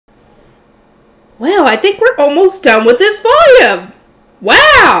Well, I think we're almost done with this volume.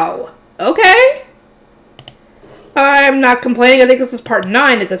 Wow. Okay. I'm not complaining. I think this is part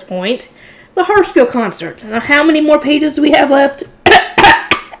 9 at this point. The Harpspiel concert. Now, how many more pages do we have left?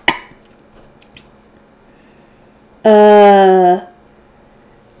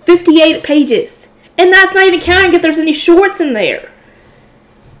 58 pages. And that's not even counting if there's any shorts in there.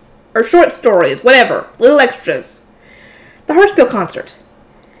 Or short stories, whatever. Little extras. The Harpspiel concert.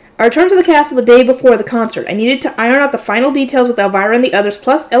 I returned to the castle the day before the concert. I needed to iron out the final details with Elvira and the others,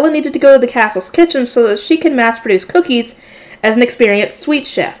 plus Ella needed to go to the castle's kitchen so that she could mass-produce cookies as an experienced sweet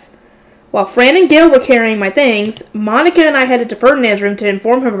chef. While Fran and Gail were carrying my things, Monica and I headed to Ferdinand's room to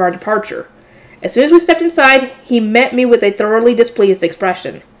inform him of our departure. As soon as we stepped inside, he met me with a thoroughly displeased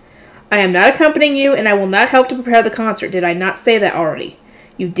expression. I am not accompanying you, and I will not help to prepare the concert. Did I not say that already?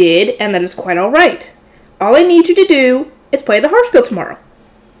 You did, and that is quite all right. All I need you to do is play the Harpspiel tomorrow.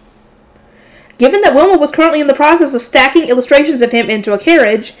 Given that Wilma was currently in the process of stacking illustrations of him into a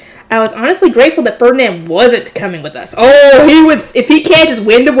carriage, I was honestly grateful that Ferdinand wasn't coming with us. Oh, he would, if he catches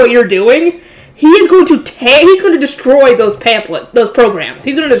wind of what you're doing, he's going to destroy those programs.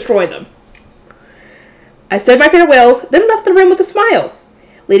 He's going to destroy them. I said my farewells, then left the room with a smile.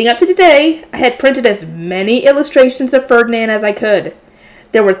 Leading up to today, I had printed as many illustrations of Ferdinand as I could.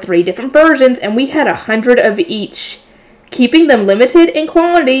 There were 3 different versions, and we had 100 of each. Keeping them limited in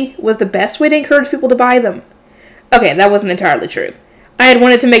quantity was the best way to encourage people to buy them. Okay, that wasn't entirely true. I had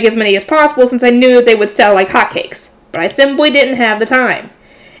wanted to make as many as possible since I knew they would sell like hotcakes, but I simply didn't have the time.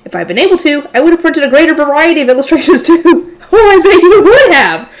 If I'd been able to, I would have printed a greater variety of illustrations too. Oh, I bet you would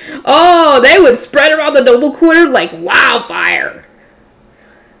have. Oh, they would spread around the noble quarter like wildfire.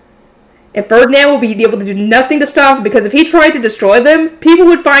 And Ferdinand would be able to do nothing to stop him, because if he tried to destroy them, people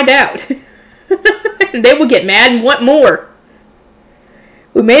would find out. And they would get mad and want more.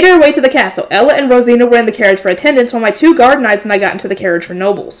 We made our way to the castle. Ella and Rosina were in the carriage for attendance, while my 2 guard knights and I got into the carriage for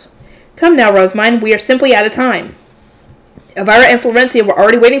nobles. Come now, Rosamine, we are simply out of time. Elvira and Florencia were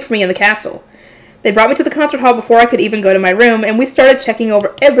already waiting for me in the castle. They brought me to the concert hall before I could even go to my room, and we started checking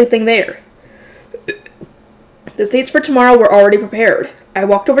over everything there. The seats for tomorrow were already prepared. I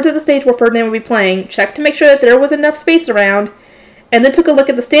walked over to the stage where Ferdinand would be playing, checked to make sure that there was enough space around, and then took a look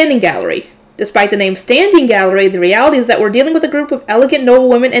at the standing gallery. Despite the name Standing Gallery, the reality is that we're dealing with a group of elegant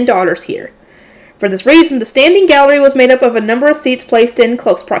noblewomen and daughters here. For this reason, the Standing Gallery was made up of a number of seats placed in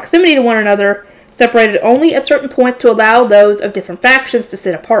close proximity to one another, separated only at certain points to allow those of different factions to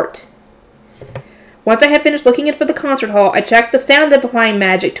sit apart. Once I had finished looking in for the concert hall, I checked the sound amplifying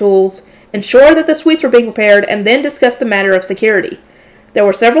magic tools, ensured that the suites were being prepared, and then discussed the matter of security. There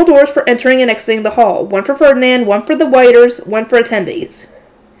were several doors for entering and exiting the hall, one for Ferdinand, one for the waiters, one for attendees.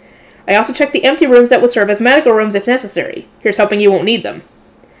 I also checked the empty rooms that would serve as medical rooms if necessary. Here's hoping you won't need them.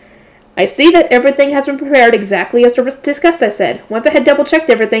 I see that everything has been prepared exactly as discussed, I said. Once I had double-checked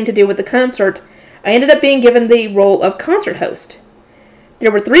everything to do with the concert, I ended up being given the role of concert host.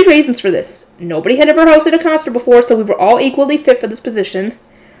 There were 3 reasons for this. Nobody had ever hosted a concert before, so we were all equally fit for this position.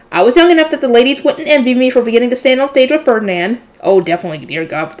 I was young enough that the ladies wouldn't envy me for beginning to stand on stage with Ferdinand. Oh, definitely, dear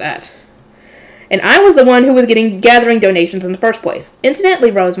God, for that. And I was the one who was gathering donations in the first place. Incidentally,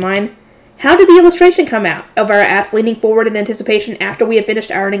 Rosamine, how did the illustration come out? Elvira asked, leaning forward in anticipation after we had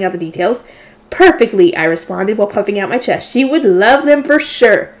finished ironing out the details. Perfectly, I responded while puffing out my chest. She would love them for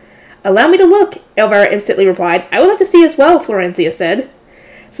sure. Allow me to look, Elvira instantly replied. I would like to see as well, Florencia said.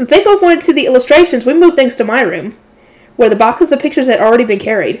 Since they both wanted to see the illustrations, we moved things to my room, where the boxes of pictures had already been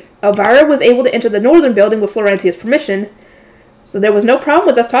carried. Elvira was able to enter the northern building with Florencia's permission, so there was no problem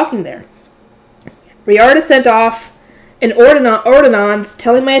with us talking there. Riarda sent off an ordinance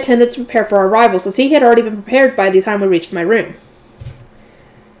telling my attendants to prepare for our arrival, since he had already been prepared by the time we reached my room.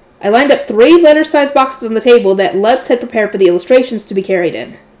 I lined up 3 letter-sized boxes on the table that Lutz had prepared for the illustrations to be carried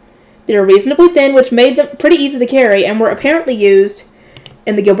in. They were reasonably thin, which made them pretty easy to carry, and were apparently used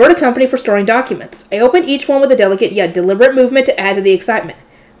in the Gilberta Company for storing documents. I opened each one with a delicate yet deliberate movement to add to the excitement.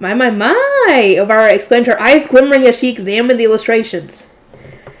 My, Elvira exclaimed, her eyes glimmering as she examined the illustrations.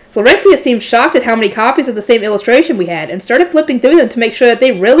 Florencia seemed shocked at how many copies of the same illustration we had, and started flipping through them to make sure that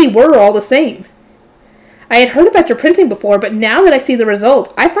they really were all the same. I had heard about your printing before, but now that I see the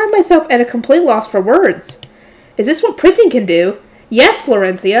results, I find myself at a complete loss for words. Is this what printing can do? Yes,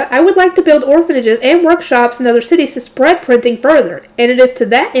 Florencia, I would like to build orphanages and workshops in other cities to spread printing further, and it is to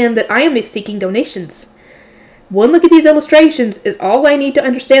that end that I am seeking donations. One look at these illustrations is all I need to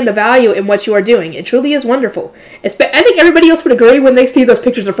understand the value in what you are doing. It truly is wonderful. I think everybody else would agree when they see those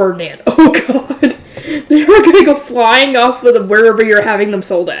pictures of Ferdinand. Oh, God. They are going to go flying off of wherever you're having them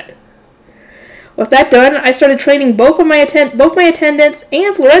sold at. With that done, I started training both my attendants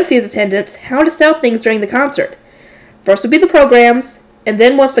and Florencia's attendants how to sell things during the concert. First would be the programs, and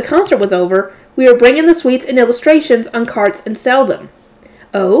then once the concert was over, we would bring in the sweets and illustrations on carts and sell them.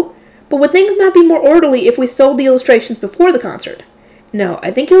 Oh, but would things not be more orderly if we sold the illustrations before the concert? No,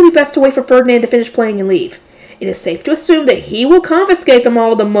 I think it would be best to wait for Ferdinand to finish playing and leave. It is safe to assume that he will confiscate them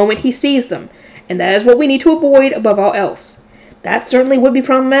all the moment he sees them, and that is what we need to avoid above all else. That certainly would be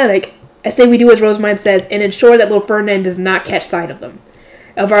problematic. I say we do as Rosamund says, and ensure that Lord Ferdinand does not catch sight of them.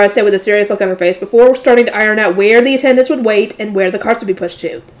 Elvira said with a serious look on her face before starting to iron out where the attendants would wait and where the carts would be pushed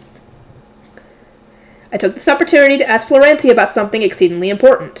to. I took this opportunity to ask Florencia about something exceedingly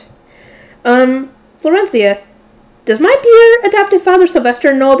important. Florencia, does my dear adoptive father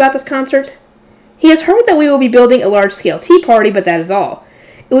Sylvester know about this concert? He has heard that we will be building a large-scale tea party, but that is all.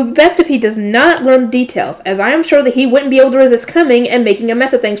 It would be best if he does not learn the details, as I am sure that he wouldn't be able to resist coming and making a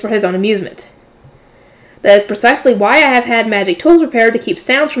mess of things for his own amusement. That is precisely why I have had magic tools prepared to keep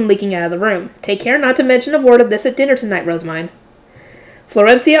sounds from leaking out of the room. Take care not to mention a word of this at dinner tonight, Rosamund.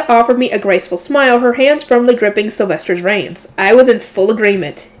 Florencia offered me a graceful smile, her hands firmly gripping Sylvester's reins. I was in full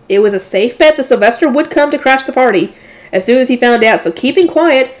agreement. It was a safe bet that Sylvester would come to crash the party as soon as he found out, so keeping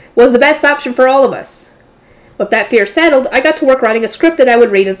quiet was the best option for all of us. With that fear settled, I got to work writing a script that I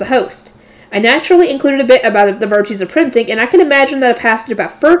would read as the host. I naturally included a bit about the virtues of printing, and I can imagine that a passage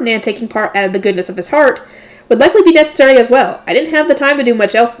about Ferdinand taking part out of the goodness of his heart would likely be necessary as well. I didn't have the time to do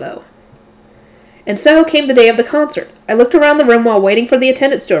much else, though. And so came the day of the concert. I looked around the room while waiting for the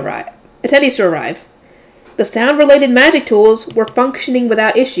attendees to arrive. The sound-related magic tools were functioning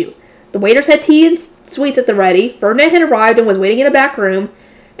without issue. The waiters had tea and sweets at the ready, Ferdinand had arrived and was waiting in a back room,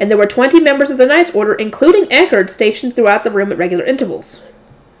 and there were 20 members of the Knight's Order, including Eckerd, stationed throughout the room at regular intervals.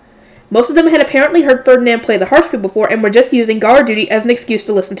 Most of them had apparently heard Ferdinand play the harpsichord before and were just using guard duty as an excuse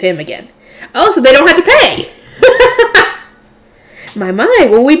to listen to him again. Oh, so they don't have to pay! My,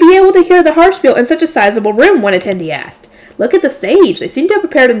 will we be able to hear the harpsichord in such a sizable room, one attendee asked. Look at the stage. They seem to have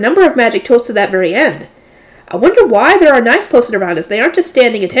prepared a number of magic tools to that very end. I wonder why there are knights posted around us. They aren't just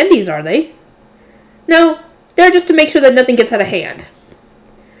standing attendees, are they? No, they're just to make sure that nothing gets out of hand.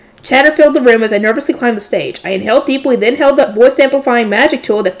 Chatter filled the room as I nervously climbed the stage. I inhaled deeply, then held the voice-amplifying magic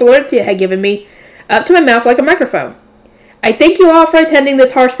tool that Florencia had given me up to my mouth like a microphone. I thank you all for attending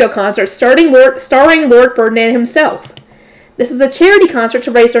this harpsichord concert starring Lord Ferdinand himself. This is a charity concert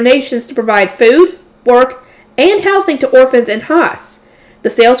to raise donations to provide food, work, and housing to orphans and Haas.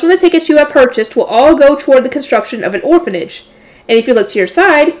 The sales from the tickets you have purchased will all go toward the construction of an orphanage. And if you look to your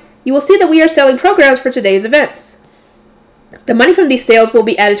side, you will see that we are selling programs for today's events. The money from these sales will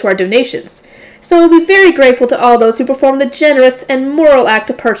be added to our donations, so I will be very grateful to all those who perform the generous and moral act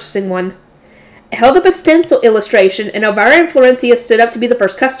of purchasing one. I held up a stencil illustration, and Elvira and Florencia stood up to be the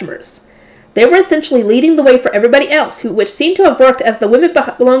first customers. They were essentially leading the way for everybody else, which seemed to have worked as the women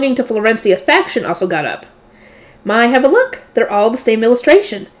belonging to Florencia's faction also got up. My, have a look. They're all the same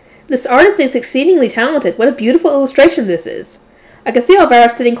illustration. This artist is exceedingly talented. What a beautiful illustration this is. I could see Elvira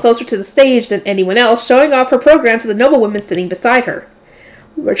sitting closer to the stage than anyone else, showing off her program to the noblewomen sitting beside her.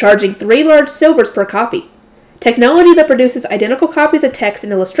 We were charging 3 large silvers per copy. Technology that produces identical copies of text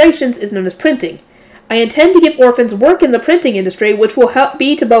and illustrations is known as printing. I intend to give orphans work in the printing industry, which will help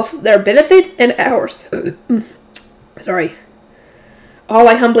be to both their benefit and ours. Sorry. All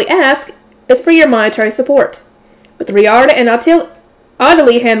I humbly ask is for your monetary support. With Riarda and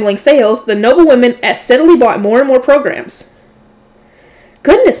Adelie handling sales, the noblewomen steadily bought more and more programs.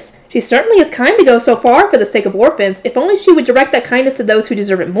 Goodness, she certainly is kind to go so far for the sake of orphans. If only she would direct that kindness to those who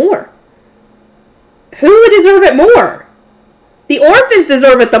deserve it more. Who would deserve it more? The orphans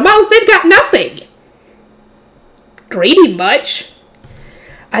deserve it the most. They've got nothing. Greedy much?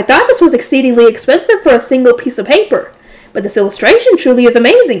 I thought this was exceedingly expensive for a single piece of paper, but this illustration truly is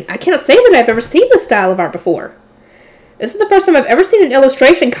amazing. I cannot say that I've ever seen this style of art before. This is the first time I've ever seen an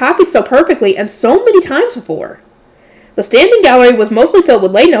illustration copied so perfectly and so many times before. The standing gallery was mostly filled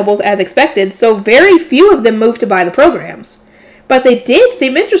with lay nobles as expected, so very few of them moved to buy the programs. But they did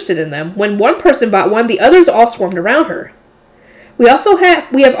seem interested in them. When one person bought one, the others all swarmed around her. We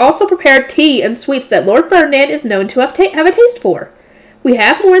have also prepared tea and sweets that Lord Ferdinand is known to have a taste for. We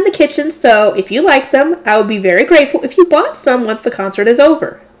have more in the kitchen, so if you like them, I would be very grateful if you bought some once the concert is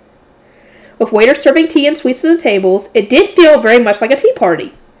over. With waiters serving tea and sweets to the tables, it did feel very much like a tea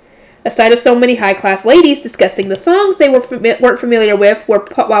party. A sight of so many high-class ladies discussing the songs they weren't familiar with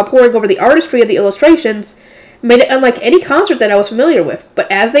while poring over the artistry of the illustrations made it unlike any concert that I was familiar with.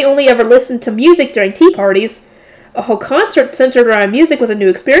 But as they only ever listened to music during tea parties, a whole concert centered around music was a new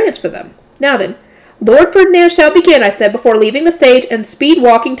experience for them. Now then, Lord Ferdinand shall begin, I said before leaving the stage and speed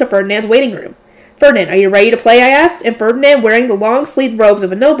walking to Ferdinand's waiting room. Ferdinand, are you ready to play? I asked, and Ferdinand, wearing the long-sleeved robes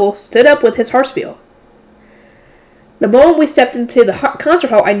of a noble, stood up with his harpspiel. The moment we stepped into the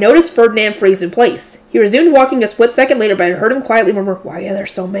concert hall, I noticed Ferdinand freeze in place. He resumed walking a split second later, but I heard him quietly murmur, "Why are there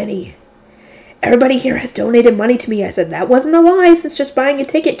so many?" "Everybody here has donated money to me," I said. "That wasn't a lie, since just buying a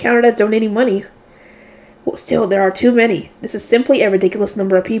ticket counted as donating money." "Well, still, there are too many. This is simply a ridiculous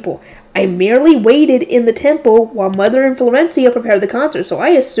number of people. I merely waited in the temple while Mother and Florencia prepared the concert, so I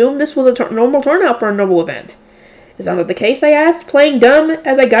assumed this was a normal turnout for a noble event." "Is that not the case?" I asked, playing dumb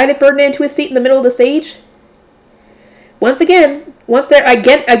as I guided Ferdinand to his seat in the middle of the stage. Once there, I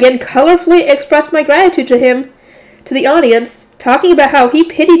again colorfully expressed my gratitude to him, to the audience, talking about how he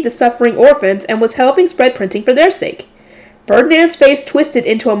pitied the suffering orphans and was helping spread printing for their sake. Ferdinand's face twisted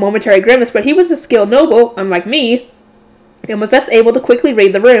into a momentary grimace, but he was a skilled noble, unlike me, and was thus able to quickly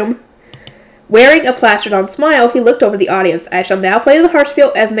read the room. Wearing a plastered-on smile, he looked over the audience. "I shall now play the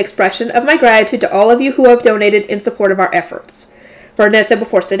harpspiel as an expression of my gratitude to all of you who have donated in support of our efforts," Ferdinand said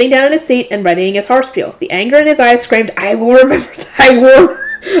before sitting down in his seat and readying his harpspiel. The anger in his eyes screamed, I will remember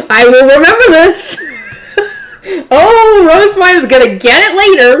this! Oh, Rosemine is gonna get it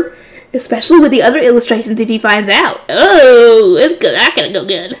later! Especially with the other illustrations if he finds out. Oh, it's good. That's gonna go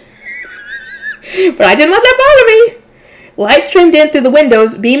good. But I didn't let that bother me. Light streamed in through the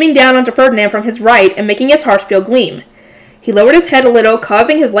windows, beaming down onto Ferdinand from his right and making his harpspiel gleam. He lowered his head a little,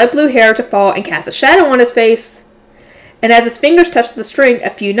 causing his light blue hair to fall and cast a shadow on his face. And as his fingers touched the string, a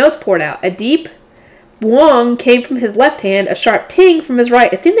few notes poured out. A deep wong came from his left hand, a sharp ting from his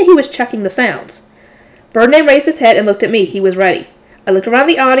right. It seemed that he was checking the sounds. Ferdinand raised his head and looked at me. He was ready. I looked around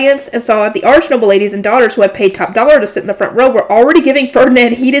the audience and saw the archnoble ladies and daughters who had paid top dollar to sit in the front row were already giving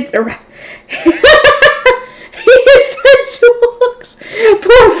Ferdinand heated sensual looks.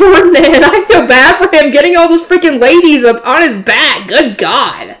 Poor Ferdinand. I feel bad for him getting all those freaking ladies up on his back. Good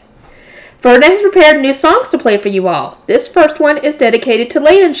God. Ferdinand has prepared new songs to play for you all. This first one is dedicated to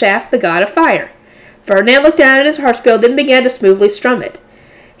Leidenschaft, the god of fire. Ferdinand looked down at his harpspiel, then began to smoothly strum it.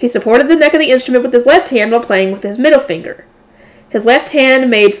 He supported the neck of the instrument with his left hand while playing with his middle finger. His left hand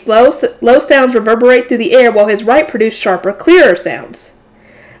made low sounds reverberate through the air, while his right produced sharper, clearer sounds.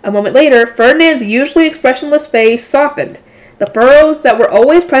 A moment later, Ferdinand's usually expressionless face softened. The furrows that were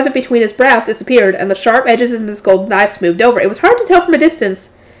always present between his brows disappeared, and the sharp edges in his golden eyes smoothed over. It was hard to tell from a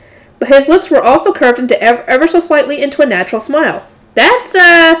distance, but his lips were also curved into ever so slightly into a natural smile. That's,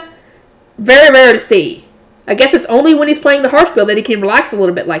 very rare to see. I guess it's only when he's playing the harpspiel that he can relax a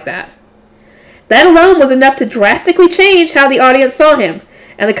little bit like that. That alone was enough to drastically change how the audience saw him,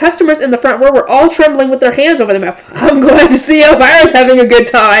 and the customers in the front row were all trembling with their hands over their mouth. I'm glad to see Elvira's having a good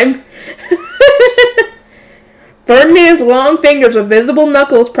time. Ferdinand's long fingers with visible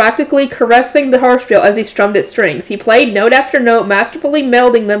knuckles practically caressing the harpspiel as he strummed its strings. He played note after note, masterfully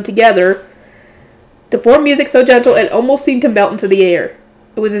melding them together to form music so gentle it almost seemed to melt into the air.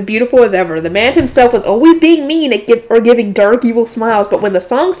 It was as beautiful as ever. The man himself was always being mean or giving dark, evil smiles, but when the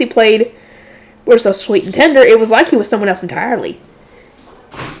songs he played were so sweet and tender, it was like he was someone else entirely.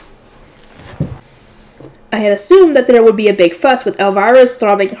 I had assumed that there would be a big fuss with Elvira's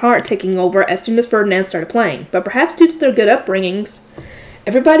throbbing heart taking over as soon as Ferdinand started playing, but perhaps due to their good upbringings,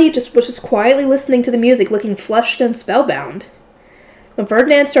 everybody was just quietly listening to the music, looking flushed and spellbound. When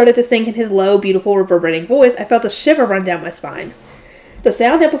Ferdinand started to sing in his low, beautiful, reverberating voice, I felt a shiver run down my spine. The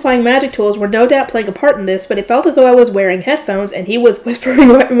sound-amplifying magic tools were no doubt playing a part in this, but it felt as though I was wearing headphones and he was whispering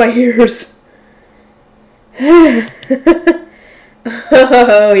right in my ears. Oh,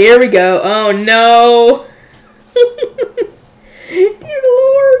 here we go. Oh, no. Dear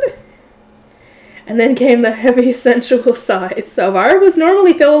Lord. And then came the heavy, sensual sighs. Elvira was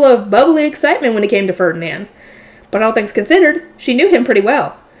normally full of bubbly excitement when it came to Ferdinand, but all things considered, she knew him pretty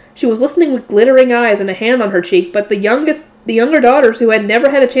well. She was listening with glittering eyes and a hand on her cheek, but the younger daughters, who had never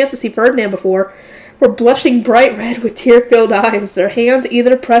had a chance to see Ferdinand before, were blushing bright red with tear-filled eyes, their hands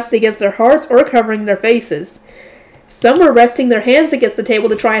either pressed against their hearts or covering their faces. Some were resting their hands against the table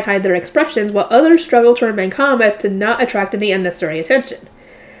to try and hide their expressions, while others struggled to remain calm as to not attract any unnecessary attention.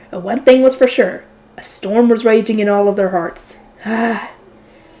 But one thing was for sure. A storm was raging in all of their hearts.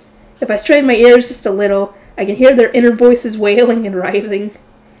 If I strained my ears just a little, I could hear their inner voices wailing and writhing.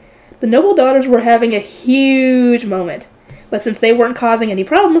 The noble daughters were having a huge moment, but since they weren't causing any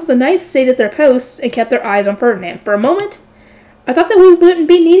problems, the knights stayed at their posts and kept their eyes on Ferdinand. For a moment, I thought that we wouldn't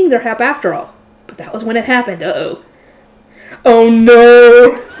be needing their help after all, but that was when it happened. Uh-oh. Oh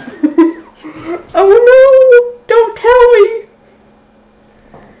no! Oh no! Don't tell me!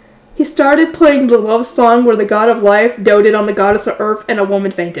 He started playing the love song where the god of life doted on the goddess of earth and a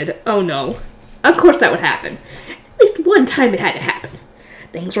woman fainted. Oh no. Of course that would happen. At least one time it had to happen.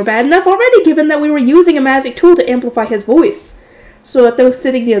 Things were bad enough already, given that we were using a magic tool to amplify his voice, so that those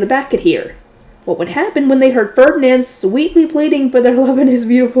sitting near the back could hear. What would happen when they heard Ferdinand sweetly pleading for their love in his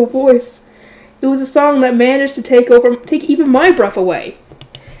beautiful voice? It was a song that managed to take even my breath away.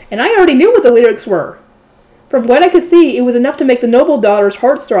 And I already knew what the lyrics were. From what I could see, it was enough to make the noble daughters'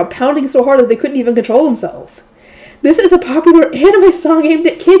 hearts throb, pounding so hard that they couldn't even control themselves. This is a popular anime song aimed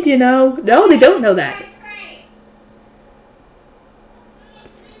at kids, you know. No, they don't know that.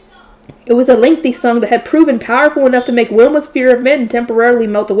 It was a lengthy song that had proven powerful enough to make Wilma's fear of men temporarily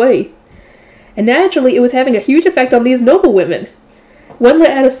melt away. And naturally, it was having a huge effect on these noble women. One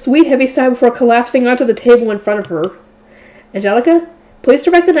let out a sweet, heavy sigh before collapsing onto the table in front of her. Angelica, please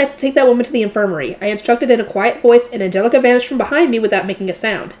direct the knights to take that woman to the infirmary. I instructed in a quiet voice, and Angelica vanished from behind me without making a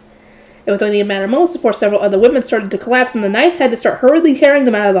sound. It was only a matter of moments before several other women started to collapse, and the knights had to start hurriedly carrying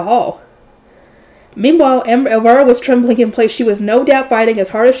them out of the hall. Meanwhile, Elvira was trembling in place. She was no doubt fighting as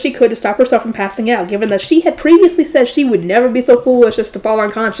hard as she could to stop herself from passing out, given that she had previously said she would never be so foolish as to fall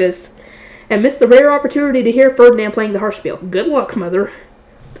unconscious, and missed the rare opportunity to hear Ferdinand playing the harpsichord. Good luck, Mother.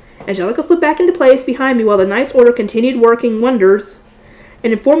 Angelica slipped back into place behind me while the Knight's Order continued working wonders,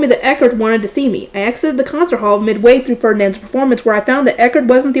 and informed me that Eckert wanted to see me. I exited the concert hall midway through Ferdinand's performance, where I found that Eckert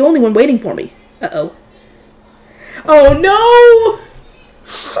wasn't the only one waiting for me. Uh-oh. Oh, no!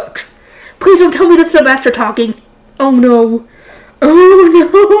 Please don't tell me that's Sylvester talking. Oh, no.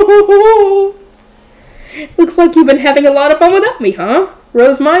 Oh, no. Looks like you've been having a lot of fun without me, huh?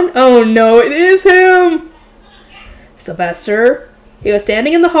 Rosemine? Oh, no, it is him. Sylvester. He was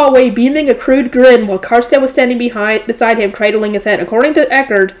standing in the hallway, beaming a crude grin, while Karstedt was standing beside him, cradling his head. According to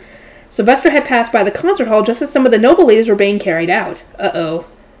Eckert, Sylvester had passed by the concert hall just as some of the noble ladies were being carried out. Uh-oh.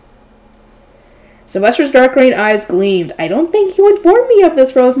 Sylvester's dark green eyes gleamed. I don't think you informed me of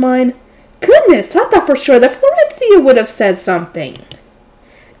this, Rosemine. Goodness, I thought for sure that Florencia would have said something.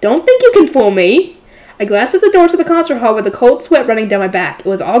 Don't think you can fool me. I glanced at the door to the concert hall with a cold sweat running down my back. It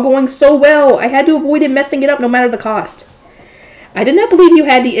was all going so well. I had to avoid him messing it up no matter the cost. I did not believe you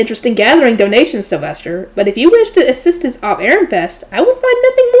had any interest in gathering donations, Sylvester, but if you wish to assist his Op Ehrenfest, I would find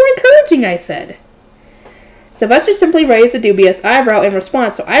nothing more encouraging, I said. Sylvester simply raised a dubious eyebrow in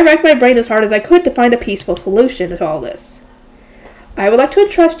response, so I racked my brain as hard as I could to find a peaceful solution to all this. I would like to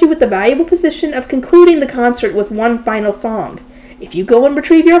entrust you with the valuable position of concluding the concert with one final song. If you go and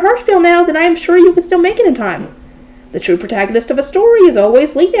retrieve your harpsichord now, then I am sure you can still make it in time. The true protagonist of a story is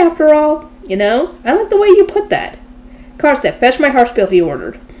always late after all. You know, I like the way you put that. Karstedt, fetch my harpsichord, he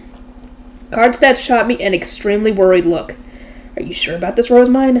ordered. Karstedt shot me an extremely worried look. Are you sure about this,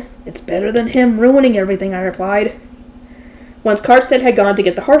 Rosemine? It's better than him ruining everything, I replied. Once Karstedt had gone to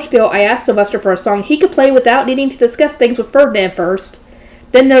get the harpsichord, I asked Sylvester for a song he could play without needing to discuss things with Ferdinand first,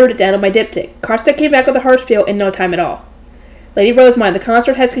 then noted it down on my diptych. Karstedt came back with the harpsichord in no time at all. Lady Rosemine, the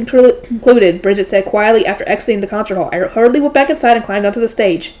concert has concluded, Bridget said quietly after exiting the concert hall. I hurriedly went back inside and climbed onto the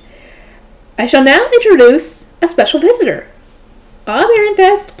stage. I shall now introduce a special visitor. Op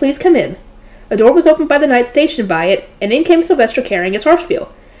Ehrenfest, please come in. A door was opened by the knight stationed by it, and in came Sylvester carrying his harpsichord.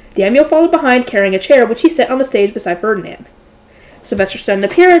 Daniel followed behind, carrying a chair, which he set on the stage beside Ferdinand. Sylvester's sudden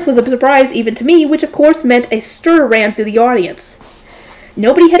appearance was a surprise even to me, which of course meant a stir ran through the audience.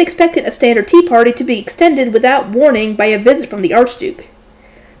 Nobody had expected a standard tea party to be extended without warning by a visit from the Archduke.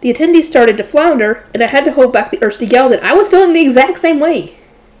 The attendees started to flounder, and I had to hold back the urge to yell that I was feeling the exact same way.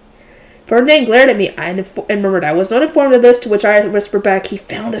 Ferdinand glared at me and murmured, I was not informed of this, to which I whispered back, he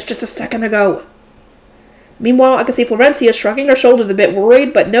found us just a second ago. Meanwhile, I could see Florencia shrugging her shoulders a bit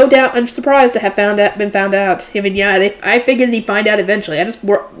worried, but no doubt unsurprised to have been found out. I mean, yeah, I figured he'd find out eventually.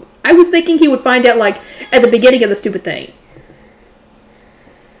 I was thinking he would find out, like, at the beginning of the stupid thing.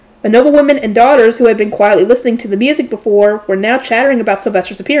 The noble women and daughters who had been quietly listening to the music before were now chattering about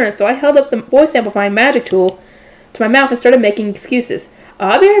Sylvester's appearance, so I held up the voice-amplifying magic tool to my mouth and started making excuses.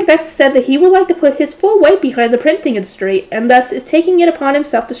 Op Ehrenfest said that he would like to put his full weight behind the printing industry, and thus is taking it upon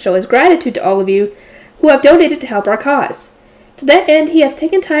himself to show his gratitude to all of you who have donated to help our cause. To that end, he has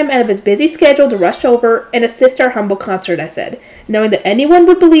taken time out of his busy schedule to rush over and assist our humble concert, I said, knowing that anyone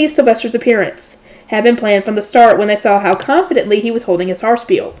would believe Sylvester's appearance had been planned from the start when they saw how confidently he was holding his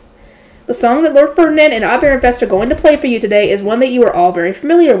harpsichord. The song that Lord Ferdinand and Op Ehrenfest are going to play for you today is one that you are all very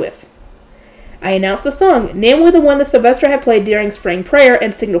familiar with. I announced the song, namely the one that Sylvester had played during spring prayer,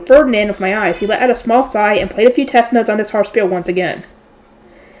 and signaled Ferdinand with my eyes. He let out a small sigh and played a few test notes on his harpsichord once again.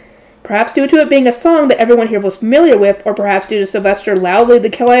 Perhaps due to it being a song that everyone here was familiar with, or perhaps due to Sylvester loudly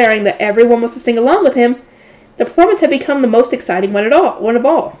declaring that everyone was to sing along with him, the performance had become the most exciting one of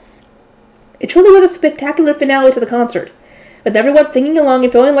all. It truly was a spectacular finale to the concert, with everyone singing along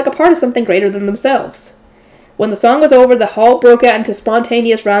and feeling like a part of something greater than themselves. When the song was over, the hall broke out into a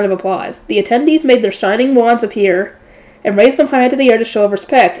spontaneous round of applause. The attendees made their shining wands appear and raised them high into the air to show of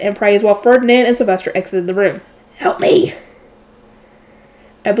respect and praise while Ferdinand and Sylvester exited the room. Help me!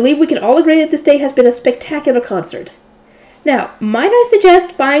 I believe we can all agree that this day has been a spectacular concert. Now, might I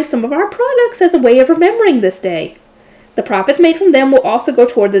suggest buying some of our products as a way of remembering this day? The profits made from them will also go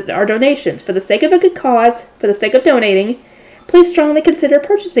toward our donations. For the sake of a good cause, for the sake of donating, please strongly consider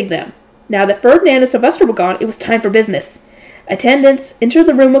purchasing them. Now that Ferdinand and Sylvester were gone, it was time for business. Attendants entered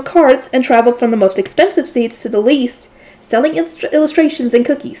the room with carts and traveled from the most expensive seats to the least, selling illustrations and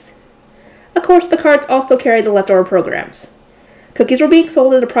cookies. Of course, the carts also carried the leftover programs. Cookies were being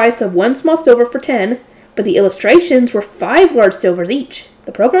sold at a price of 1 small silver for 10, but the illustrations were 5 large silvers each.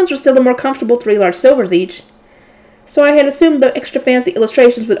 The programs were still the more comfortable 3 large silvers each, so I had assumed the extra fancy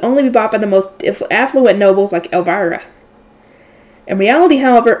illustrations would only be bought by the most affluent nobles like Elvira. In reality,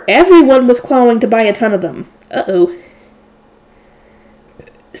 however, everyone was clawing to buy a ton of them. Uh-oh.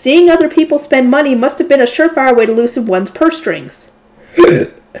 Seeing other people spend money must have been a surefire way to loosen one's purse strings.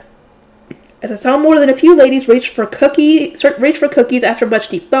 As I saw more than a few ladies reach for cookies after much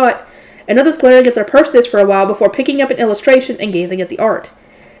deep thought, and others glaring at their purses for a while before picking up an illustration and gazing at the art.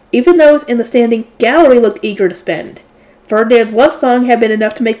 Even those in the standing gallery looked eager to spend. Ferdinand's love song had been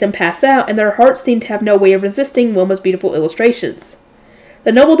enough to make them pass out, and their hearts seemed to have no way of resisting Wilma's beautiful illustrations.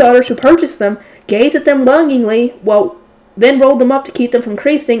 The noble daughters who purchased them gazed at them longingly, then rolled them up to keep them from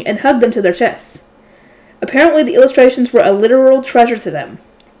creasing, and hugged them to their chests. Apparently the illustrations were a literal treasure to them.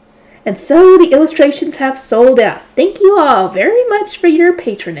 And so the illustrations have sold out. Thank you all very much for your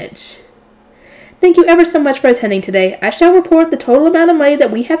patronage. Thank you ever so much for attending today. I shall report the total amount of money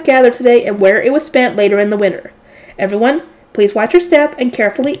that we have gathered today and where it was spent later in the winter. Everyone, please watch your step and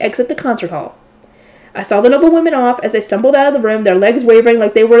carefully exit the concert hall. I saw the noble women off as they stumbled out of the room, their legs wavering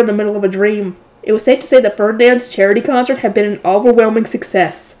like they were in the middle of a dream. It was safe to say that Ferdinand's charity concert had been an overwhelming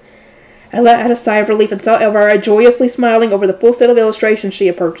success. I let out a sigh of relief and saw Elvira joyously smiling over the full set of illustrations she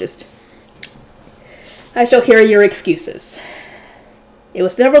had purchased. I shall hear your excuses. It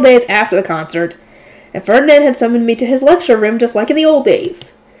was several days after the concert, and Ferdinand had summoned me to his lecture room just like in the old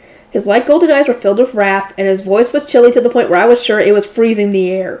days. His light golden eyes were filled with wrath, and his voice was chilly to the point where I was sure it was freezing the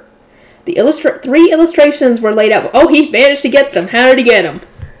air. The 3 illustrations were laid out. Oh, he managed to get them. How did he get them?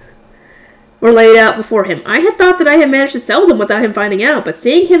 Were laid out before him. I had thought that I had managed to sell them without him finding out, but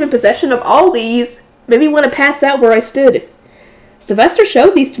seeing him in possession of all these made me want to pass out where I stood. Sylvester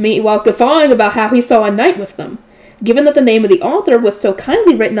showed these to me while guffawing about how he saw a knight with them. Given that the name of the author was so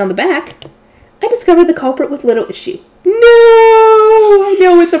kindly written on the back, I discovered the culprit with little issue. No! I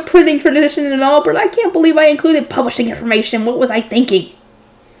know it's a printing tradition and all, but I can't believe I included publishing information. What was I thinking?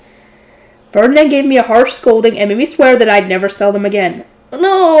 Ferdinand gave me a harsh scolding and made me swear that I'd never sell them again.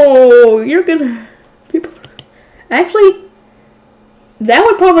 No! You're gonna... People... Actually, that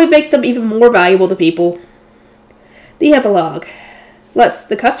would probably make them even more valuable to people. The epilogue.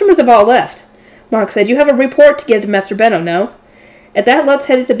 The customers have all left. Mark said, you have a report to give to Master Benno, no? At that, Lutz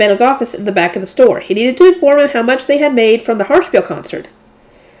headed to Benno's office in the back of the store. He needed to inform him how much they had made from the Harpspiel concert.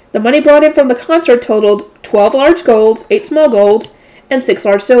 The money brought in from the concert totaled 12 large golds, 8 small golds, and 6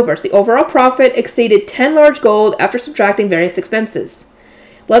 large silvers. The overall profit exceeded 10 large gold after subtracting various expenses.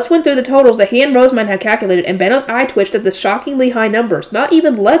 Lutz went through the totals that he and Rosamund had calculated, and Benno's eye twitched at the shockingly high numbers. Not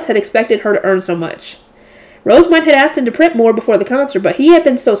even Lutz had expected her to earn so much. Rosamund had asked him to print more before the concert, but he had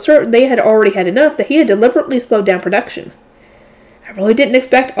been so certain they had already had enough that he had deliberately slowed down production. I really didn't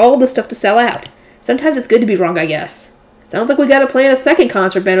expect all this stuff to sell out. Sometimes it's good to be wrong, I guess. Sounds like we gotta plan a second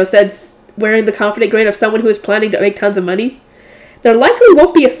concert, Benno said, wearing the confident grin of someone who is planning to make tons of money. There likely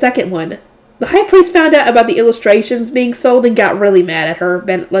won't be a second one. The high priest found out about the illustrations being sold and got really mad at her,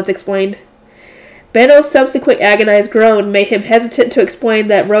 Lutz explained. Benno's subsequent agonized groan made him hesitant to explain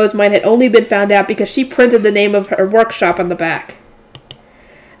that Rosamund had only been found out because she printed the name of her workshop on the back.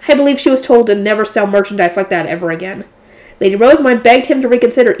 I believe she was told to never sell merchandise like that ever again. Lady Rosamund begged him to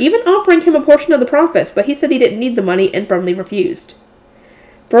reconsider, even offering him a portion of the profits, but he said he didn't need the money and firmly refused.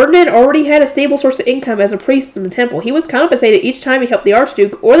 Ferdinand already had a stable source of income as a priest in the temple. He was compensated each time he helped the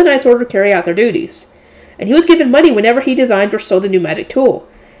Archduke or the Knights Order carry out their duties, and he was given money whenever he designed or sold a new magic tool.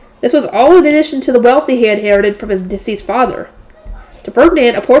 This was all in addition to the wealth he had inherited from his deceased father. To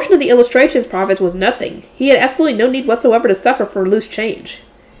Ferdinand, a portion of the illustrations profits was nothing. He had absolutely no need whatsoever to suffer for loose change.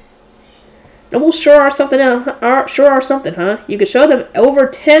 Nobles sure are something, huh? You could show them over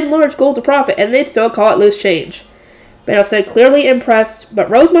 10 large golds of profit, and they'd still call it loose change. Benno said, clearly impressed, but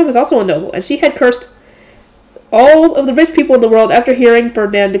Rosamund was also a noble, and she had cursed all of the rich people in the world after hearing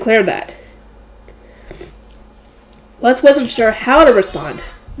Ferdinand declare that. Lutz wasn't sure how to respond.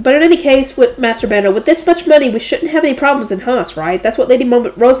 But in any case, with Master Benno, with this much money, we shouldn't have any problems in Haas, right? That's what Lady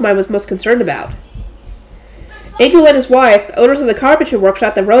Rosemine was most concerned about. Igloo and his wife, the owners of the carpentry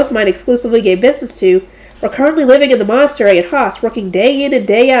workshop that Rosemine exclusively gave business to, were currently living in the monastery at Haas, working day in and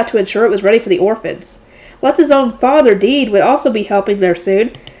day out to ensure it was ready for the orphans. Lutz's own father, Deed, would also be helping there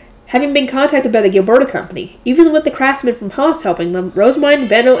soon, having been contacted by the Gilberta Company. Even with the craftsmen from Haas helping them, Rosemine,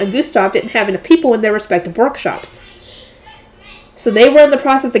 Benno, and Gustav didn't have enough people in their respective workshops. So they were in the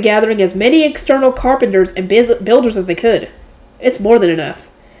process of gathering as many external carpenters and builders as they could. It's more than enough.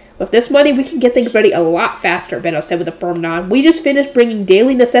 With this money, we can get things ready a lot faster, Benno said with a firm nod. We just finished bringing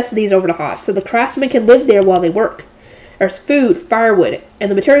daily necessities over to Haas, so the craftsmen can live there while they work. There's food, firewood,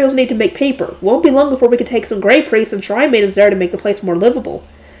 and the materials needed to make paper. Won't be long before we can take some Grey Priests and Shrine Maidens there to make the place more livable.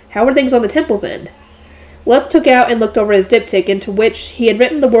 How are things on the temple's end? Lutz took out and looked over his diptych, into which he had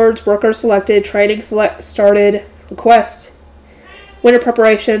written the words workers selected, training started, request, winter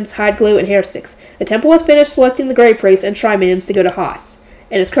preparations, hide glue, and hair sticks. The temple has finished selecting the Grey Priests and Shrine Maidens to go to Haas,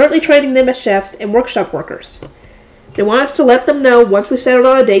 and is currently training them as chefs and workshop workers. They want us to let them know once we settle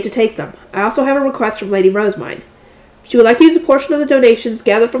on a date to take them. I also have a request from Lady Rosemine. She would like to use a portion of the donations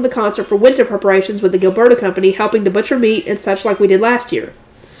gathered from the concert for winter preparations with the Gilberta Company, helping to butcher meat and such like we did last year.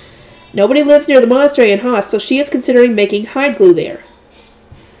 Nobody lives near the monastery in Haas, so she is considering making hide glue there.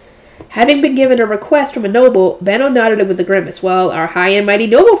 Having been given a request from a noble, Benno nodded it with a grimace. Well, our high and mighty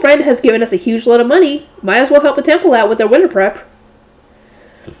noble friend has given us a huge lot of money. Might as well help the temple out with their winter prep.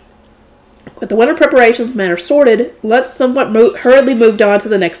 With the winter preparations matter sorted, Lutz somewhat hurriedly moved on to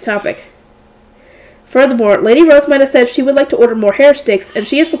the next topic. Furthermore, Lady Rosemine has said she would like to order more hair sticks, and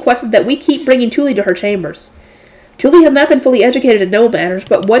she has requested that we keep bringing Thule to her chambers. Thule has not been fully educated in noble matters,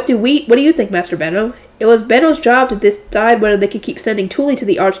 but what do you think, Master Benno? It was Benno's job to decide whether they could keep sending Thule to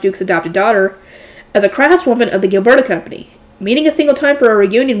the Archduke's adopted daughter as a craftswoman of the Gilberta Company. Meeting a single time for a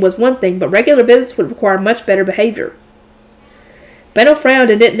reunion was one thing, but regular business would require much better behavior. Benno frowned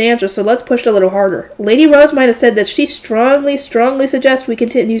and didn't answer, so let's push a little harder. Lady Rosemine has said that she strongly suggests we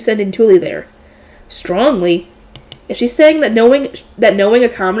continue sending Thule there. Strongly? Is she saying that knowing a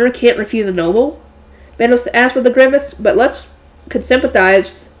commoner can't refuse a noble? Benno asked with a grimace, but Lutz could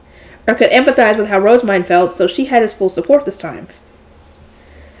empathize with how Rosemine felt, so she had his full support this time.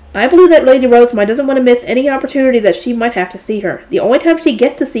 I believe that Lady Rosemine doesn't want to miss any opportunity that she might have to see her. The only time she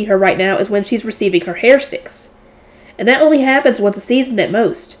gets to see her right now is when she's receiving her hair sticks. And that only happens once a season at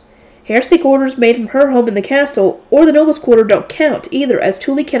most. Hairstick orders made from her home in the castle or the noble's quarter don't count either, as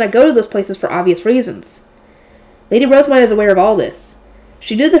Thule cannot go to those places for obvious reasons. Lady Rosemine is aware of all this.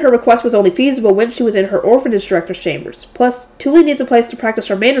 She knew that her request was only feasible when she was in her orphanage director's chambers. Plus, Thule needs a place to practice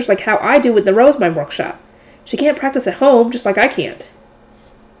her manners like how I do with the Rosemine workshop. She can't practice at home, just like I can't.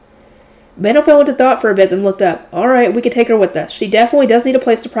 Benno fell into thought for a bit, then looked up. Alright, we can take her with us. She definitely does need a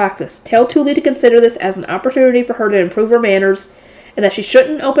place to practice. Tell Thule to consider this as an opportunity for her to improve her manners, and that she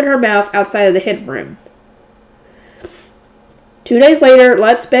shouldn't open her mouth outside of the hidden room. 2 days later,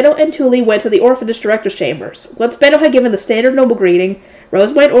 Lutz, Benno, and Thule went to the orphanage director's chambers. Once Benno had given the standard noble greeting,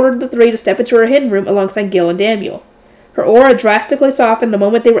 Rosemine ordered the three to step into her hidden room alongside Gil and Daniel. Her aura drastically softened the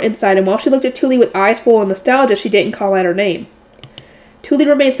moment they were inside, and while she looked at Thule with eyes full of nostalgia, she didn't call out her name. Thule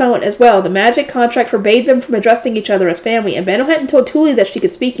remained silent as well. The magic contract forbade them from addressing each other as family, and Benno hadn't told Thule that she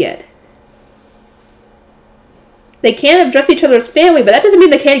could speak yet. They can't address each other as family, but that doesn't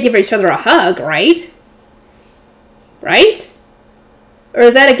mean they can't give each other a hug, right? Right? Or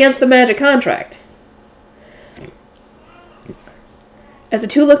is that against the magic contract? As the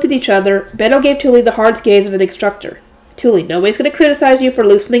two looked at each other, Benno gave Thule the hard gaze of an instructor. Thule, nobody's going to criticize you for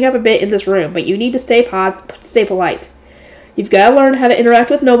loosening up a bit in this room, but you need to stay polite. You've got to learn how to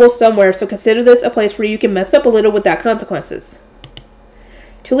interact with nobles somewhere, so consider this a place where you can mess up a little without consequences.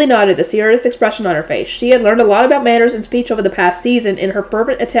 Thule nodded, a serious expression on her face. She had learned a lot about manners and speech over the past season in her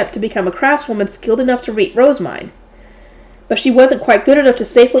fervent attempt to become a craftswoman skilled enough to meet Rosemine. But she wasn't quite good enough to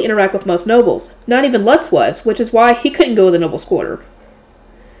safely interact with most nobles. Not even Lutz was, which is why he couldn't go to the noble's quarter.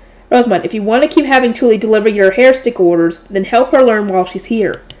 Rosemine, if you want to keep having Thule deliver your hair stick orders, then help her learn while she's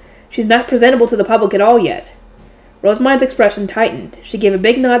here. She's not presentable to the public at all yet. Rosemine's expression tightened. She gave a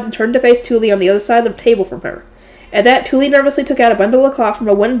big nod and turned to face Thule on the other side of the table from her. At that, Thule nervously took out a bundle of cloth from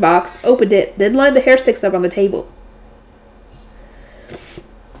a wooden box, opened it, then lined the hair sticks up on the table.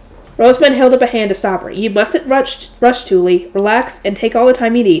 Rosemine held up a hand to stop her. You mustn't rush, Thule. Relax and take all the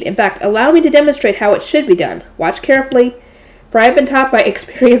time you need. In fact, allow me to demonstrate how it should be done. Watch carefully, for I have been taught by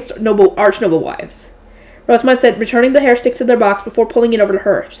experienced arch-noble wives. Rosemine said, returning the hair sticks to their box before pulling it over to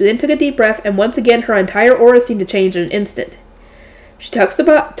her. She then took a deep breath, and once again her entire aura seemed to change in an instant. She touched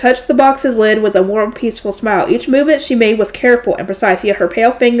the box's lid with a warm, peaceful smile. Each movement she made was careful and precise, yet her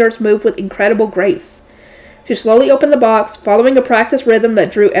pale fingers moved with incredible grace. She slowly opened the box, following a practiced rhythm that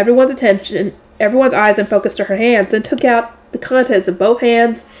drew everyone's eyes and focus to her hands, then took out the contents of both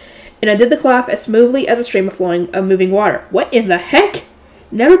hands and undid the cloth as smoothly as a stream of moving water. What in the heck?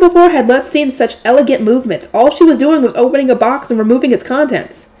 Never before had Let's seen such elegant movements. All she was doing was opening a box and removing its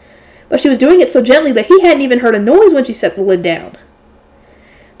contents. But she was doing it so gently that he hadn't even heard a noise when she set the lid down.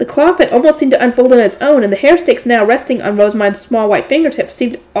 The cloth had almost seemed to unfold on its own, and the hair sticks now resting on Rosemine's small white fingertips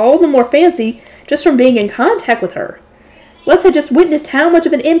seemed all the more fancy just from being in contact with her. Let's had just witnessed how much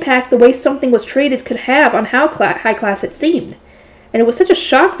of an impact the way something was treated could have on how high class it seemed, and it was such a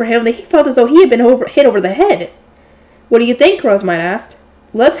shock for him that he felt as though he had been hit over the head. "What do you think?" Rosemine asked.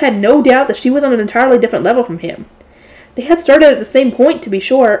 Les had no doubt that she was on an entirely different level from him. They had started at the same point, to be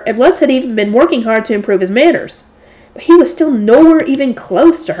sure, and Les had even been working hard to improve his manners. But he was still nowhere even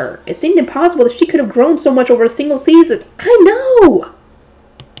close to her. It seemed impossible that she could have grown so much over a single season. I know!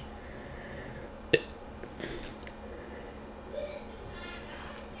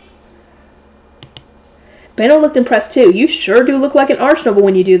 Benno looked impressed too. "You sure do look like an arch noble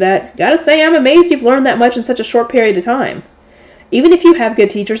when you do that. Gotta say, I'm amazed you've learned that much in such a short period of time. Even if you have good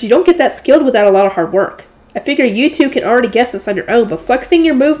teachers, you don't get that skilled without a lot of hard work. I figure you two can already guess this on your own, but fixing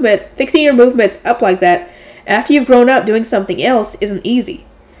your movements up like that after you've grown up doing something else isn't easy.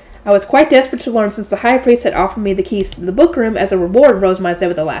 I was quite desperate to learn since the High Priest had offered me the keys to the bookroom as a reward," Rosemine said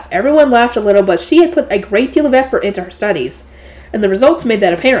with a laugh. Everyone laughed a little, but she had put a great deal of effort into her studies, and the results made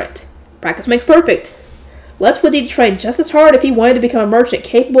that apparent. Practice makes perfect. Let's would need to train just as hard if he wanted to become a merchant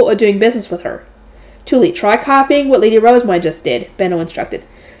capable of doing business with her. "Tuli, try copying what Lady Rosemine just did," Benno instructed.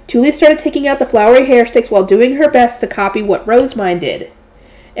 Tuli started taking out the flowery hair sticks while doing her best to copy what Rosemine did.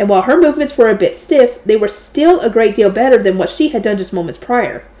 And while her movements were a bit stiff, they were still a great deal better than what she had done just moments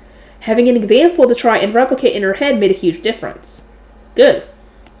prior. Having an example to try and replicate in her head made a huge difference. Good.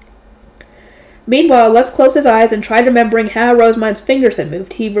 Meanwhile, Let's close his eyes and tried remembering how Rosemine's fingers had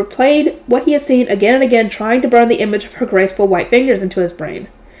moved. He replayed what he had seen again and again, trying to burn the image of her graceful white fingers into his brain.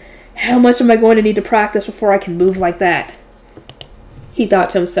 "How much am I going to need to practice before I can move like that?" he thought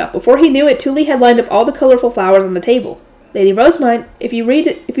to himself. Before he knew it, Tuli had lined up all the colorful flowers on the table. "Lady Rosemine, if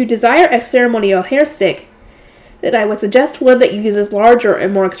you desire a ceremonial hair stick, then I would suggest one that uses larger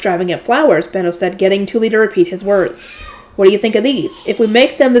and more extravagant flowers," Benno said, getting Tuli to repeat his words. "What do you think of these? If we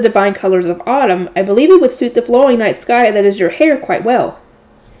make them the divine colors of autumn, I believe it would suit the flowing night sky that is your hair quite well."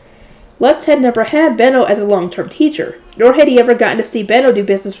 Let's had never had Benno as a long-term teacher, nor had he ever gotten to see Benno do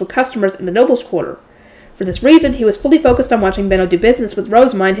business with customers in the Noble's Quarter. For this reason, he was fully focused on watching Benno do business with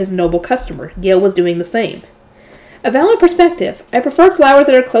Rosemine, his noble customer. Gil was doing the same. "A valid perspective. I prefer flowers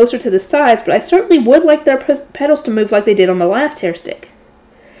that are closer to this size, but I certainly would like their petals to move like they did on the last hair stick."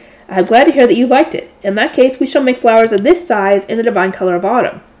 "I'm glad to hear that you liked it. In that case, we shall make flowers of this size in the divine color of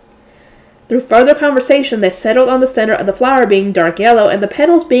autumn." Through further conversation, they settled on the center of the flower being dark yellow and the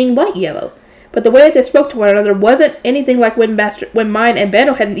petals being light yellow. But the way that they spoke to one another wasn't anything like when Mine and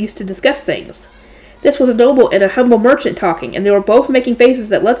Benno had used to discuss things. This was a noble and a humble merchant talking, and they were both making faces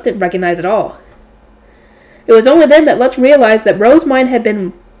that Let's didn't recognize at all. It was only then that Let's realized that Rosemine had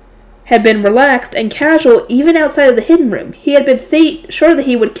been relaxed and casual even outside of the hidden room. He had been sure that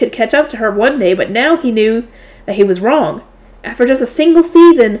he could catch up to her one day, but now he knew that he was wrong. After just a single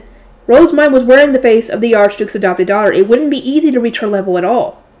season, Rosemine was wearing the face of the Archduke's adopted daughter. It wouldn't be easy to reach her level at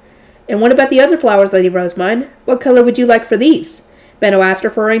all. "And what about the other flowers, Lady Rosemine? What color would you like for these?" Benno asked,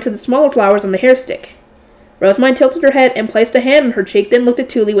 referring to the smaller flowers on the hair stick. Rosemine tilted her head and placed a hand on her cheek, then looked at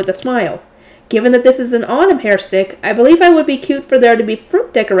Tuli with a smile. "Given that this is an autumn hair stick, I believe it would be cute for there to be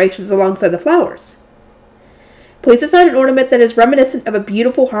fruit decorations alongside the flowers." "Please design an ornament that is reminiscent of a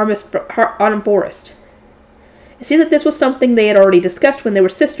beautiful autumn forest." It seemed that this was something they had already discussed when they were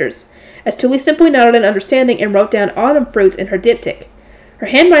sisters, as Tuli simply nodded in understanding and wrote down autumn fruits in her diptych. Her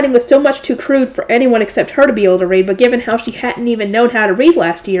handwriting was still much too crude for anyone except her to be able to read, but given how she hadn't even known how to read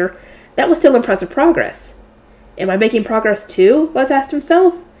last year, that was still impressive progress. "Am I making progress too?" Les asked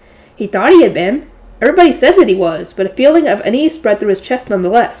himself. He thought he had been. Everybody said that he was, but a feeling of unease spread through his chest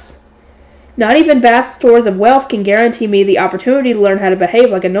nonetheless. "Not even vast stores of wealth can guarantee me the opportunity to learn how to behave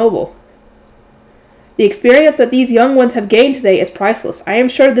like a noble. The experience that these young ones have gained today is priceless. I am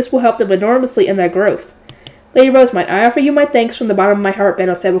sure this will help them enormously in their growth. Lady Rosemine, I offer you my thanks from the bottom of my heart,"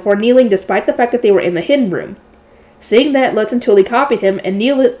 Benno said before kneeling, despite the fact that they were in the hidden room. Seeing that, Let's and Tuli copied him and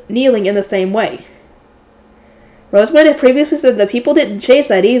kneeling in the same way. Rosemine had previously said that people didn't change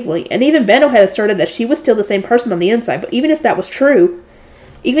that easily, and even Benno had asserted that she was still the same person on the inside, but even if that was true,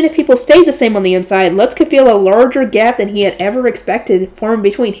 Even if people stayed the same on the inside, Lutz could feel a larger gap than he had ever expected form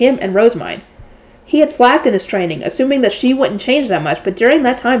between him and Rosemine. He had slacked in his training, assuming that she wouldn't change that much, but during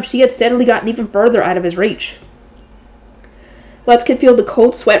that time she had steadily gotten even further out of his reach. Lutz could feel the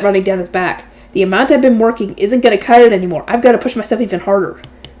cold sweat running down his back. The amount I've been working isn't going to cut it anymore. I've got to push myself even harder.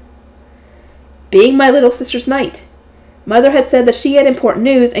 Being my little sister's night. Mother had said that she had important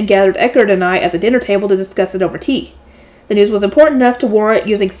news and gathered Eckert and I at the dinner table to discuss it over tea. The news was important enough to warrant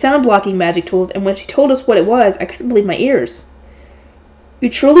using sound-blocking magic tools, and when she told us what it was, I couldn't believe my ears. "You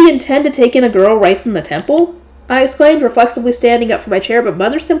truly intend to take in a girl right in the temple?" I exclaimed, reflexively standing up from my chair, but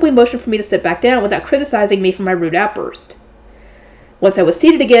Mother simply motioned for me to sit back down without criticizing me for my rude outburst. Once I was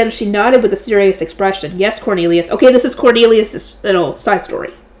seated again, she nodded with a serious expression. "Yes, Cornelius." Okay, this is Cornelius' little side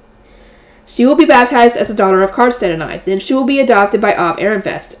story. "She will be baptized as a daughter of Karlstedt and I. Then she will be adopted by Ob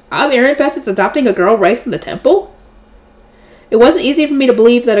Ehrenfest." Ob Ehrenfest is adopting a girl right in the temple? It wasn't easy for me to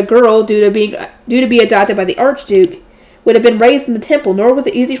believe that a girl, due to be adopted by the Archduke, would have been raised in the temple, nor was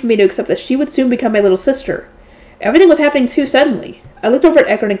it easy for me to accept that she would soon become my little sister. Everything was happening too suddenly. I looked over at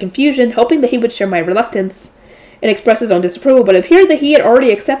Eckert in confusion, hoping that he would share my reluctance and express his own disapproval, but it appeared that he had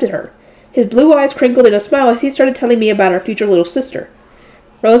already accepted her. His blue eyes crinkled in a smile as he started telling me about our future little sister.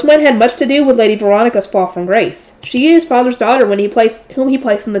 Rosamund had much to do with Lady Veronica's fall from grace. She is Father's daughter whom he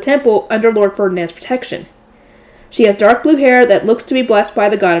placed in the temple under Lord Ferdinand's protection. She has dark blue hair that looks to be blessed by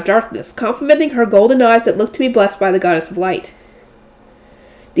the god of darkness, complementing her golden eyes that look to be blessed by the goddess of light.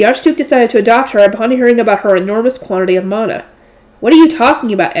 The Archduke decided to adopt her upon hearing about her enormous quantity of mana. "What are you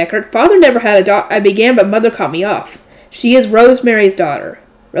talking about, Eckert? Father never had a daughter," I began, but Mother cut me off. "She is Rosemary's daughter."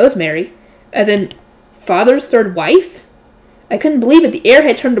 "Rosemary? As in, Father's third wife?" I couldn't believe it. The air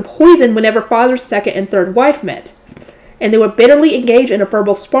had turned to poison whenever Father's second and third wife met, and they would bitterly engage in a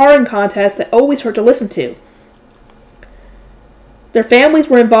verbal sparring contest that always hurt to listen to. Their families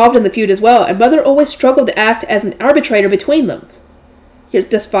were involved in the feud as well, and Mother always struggled to act as an arbitrator between them.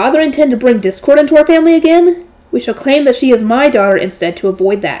 Does Father intend to bring discord into our family again? We shall claim that she is my daughter instead to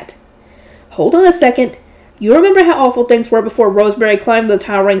avoid that. Hold on a second. You remember how awful things were before Rosemary climbed the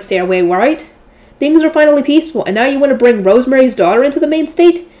towering stairway, right? Things are finally peaceful, and now you want to bring Rosemary's daughter into the main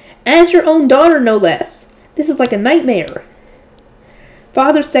state? As your own daughter, no less. This is like a nightmare.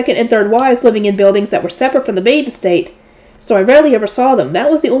 Father's second and third wives living in buildings that were separate from the main estate, so I rarely ever saw them. That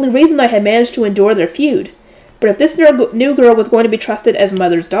was the only reason I had managed to endure their feud. But if this new girl was going to be trusted as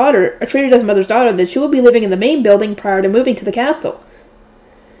Mother's daughter, or treated as Mother's daughter, then she would be living in the main building prior to moving to the castle.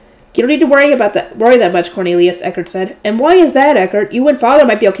 "You don't need to worry that much, Cornelius," Eckert said. "And why is that, Eckert? You and Father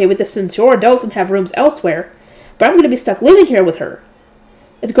might be okay with this since you're adults and have rooms elsewhere, but I'm going to be stuck living here with her."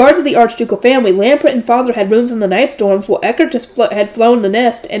 As guards of the Archducal family, Lamprecht and Father had rooms in the night storms, while Eckert just had flown the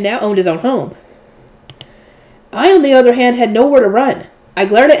nest and now owned his own home. I, on the other hand, had nowhere to run. I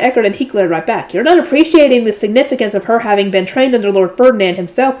glared at Eckert and he glared right back. "You're not appreciating the significance of her having been trained under Lord Ferdinand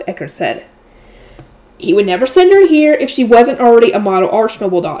himself," Eckert said. "He would never send her here if she wasn't already a model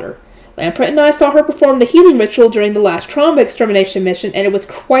archnoble daughter. Lamprecht and I saw her perform the healing ritual during the last trauma extermination mission, and it was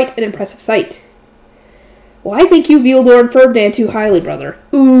quite an impressive sight." "Well, I think you view Lord Ferdinand too highly, brother."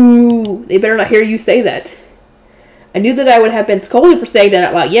 "Ooh, they better not hear you say that." I knew that I would have been scolded for saying that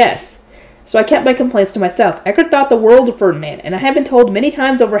out loud, yes. So I kept my complaints to myself. Eckert thought the world of Ferdinand, and I had been told many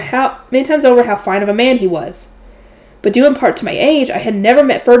times over how fine of a man he was. But due in part to my age, I had never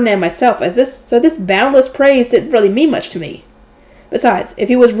met Ferdinand myself, so this boundless praise didn't really mean much to me. Besides, if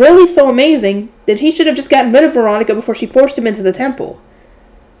he was really so amazing, then he should have just gotten rid of Veronica before she forced him into the temple.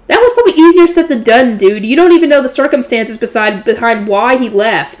 That was probably easier said than done, dude. You don't even know the circumstances behind why he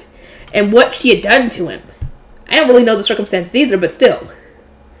left and what she had done to him. I don't really know the circumstances either, but still.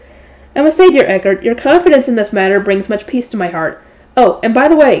 I must say, dear Eckert, your confidence in this matter brings much peace to my heart. Oh, and by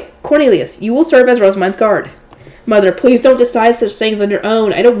the way, Cornelius, you will serve as Rosamund's guard. Mother, please don't decide such things on your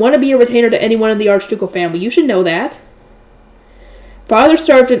own. I don't want to be a retainer to anyone in the Archducal family. You should know that. Father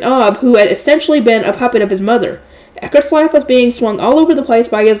served an Ob who had essentially been a puppet of his mother. Eckert's life was being swung all over the place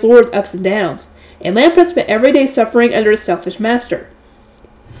by his lord's ups and downs, and Lamprecht spent every day suffering under his selfish master.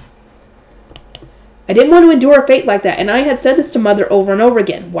 I didn't want to endure a fate like that, and I had said this to Mother over and over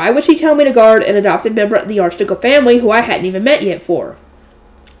again. Why would she tell me to guard an adopted member of the Archducal family who I hadn't even met yet for?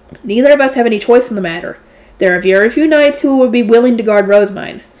 Neither of us have any choice in the matter. There are very few knights who would be willing to guard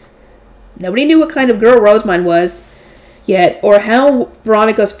Rosamund. Nobody knew what kind of girl Rosamund was yet, or how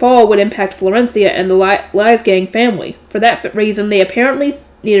Veronica's fall would impact Florencia and the Leisgang family. For that reason, they apparently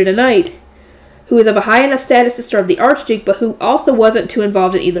needed a knight who was of a high enough status to serve the Archduke, but who also wasn't too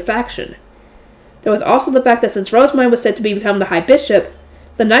involved in either faction. There was also the fact that since Rosamund was said to become the High Bishop,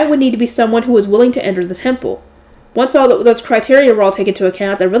 the knight would need to be someone who was willing to enter the temple. Once all those criteria were all taken into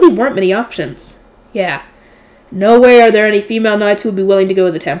account, there really weren't many options. Yeah. No way are there any female knights who would be willing to go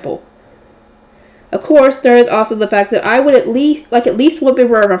to the temple. Of course, there is also the fact that I would at least one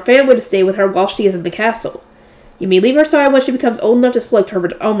member of our family to stay with her while she is in the castle. You may leave her side when she becomes old enough to select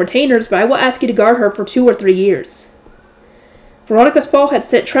her own retainers, but I will ask you to guard her for 2 or 3 years. Veronica's fall had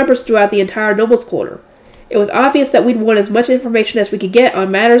sent tremors throughout the entire nobles' quarter. It was obvious that we'd want as much information as we could get on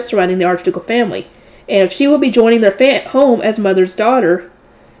matters surrounding the archducal family, and if she would be joining their home as mother's daughter,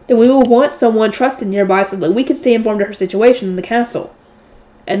 then we will want someone trusted nearby so that we could stay informed of her situation in the castle.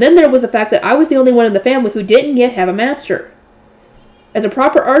 And then there was the fact that I was the only one in the family who didn't yet have a master. As a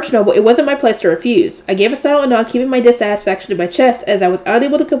proper archnoble, it wasn't my place to refuse. I gave a silent nod, keeping my dissatisfaction in my chest, as I was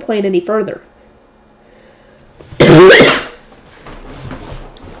unable to complain any further.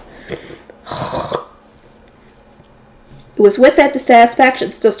 It was with that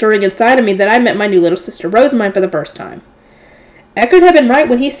dissatisfaction still stirring inside of me that I met my new little sister Rosamund for the first time. Eckert had been right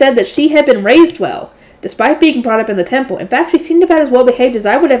when he said that she had been raised well, despite being brought up in the temple. In fact, she seemed about as well behaved as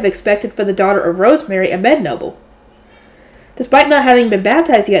I would have expected for the daughter of Rosemary, a med noble. Despite not having been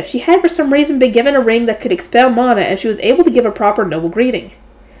baptized yet, she had for some reason been given a ring that could expel mana, and she was able to give a proper noble greeting.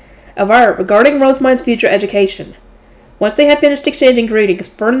 Elvira, regarding Rosamund's future education. Once they had finished exchanging greetings,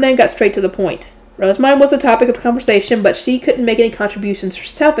 Ferdinand got straight to the point. Rosamund was the topic of conversation, but she couldn't make any contributions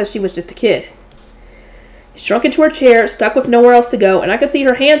herself as she was just a kid. She shrunk into her chair, stuck with nowhere else to go, and I could see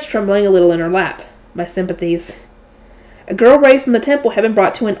her hands trembling a little in her lap. My sympathies. A girl raised in the temple had been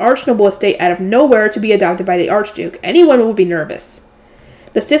brought to an archnoble estate out of nowhere to be adopted by the Archduke. Anyone would be nervous.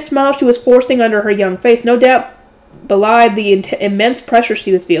 The stiff smile she was forcing under her young face no doubt belied the immense pressure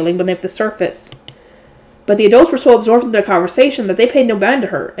she was feeling beneath the surface. But the adults were so absorbed in their conversation that they paid no mind to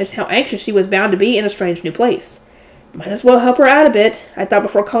her, as how anxious she was bound to be in a strange new place. Might as well help her out a bit, I thought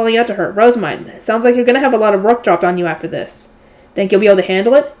before calling out to her. Rosamund, it sounds like you're going to have a lot of work dropped on you after this. Think you'll be able to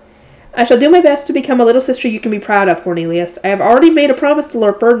handle it? I shall do my best to become a little sister you can be proud of, Cornelius. I have already made a promise to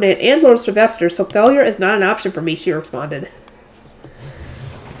Lord Ferdinand and Lord Sylvester, so failure is not an option for me, she responded.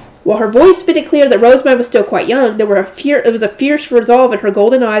 While her voice made it clear that Rosamund was still quite young, there was a fierce resolve in her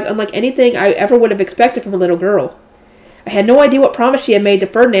golden eyes unlike anything I ever would have expected from a little girl. I had no idea what promise she had made to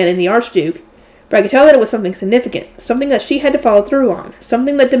Ferdinand and the Archduke, but I could tell that it was something significant, something that she had to follow through on,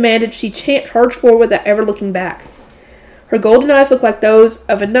 something that demanded she charge forward without ever looking back. Her golden eyes looked like those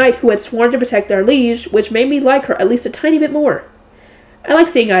of a knight who had sworn to protect their liege, which made me like her at least a tiny bit more. I like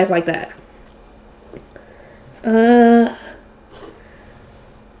seeing eyes like that.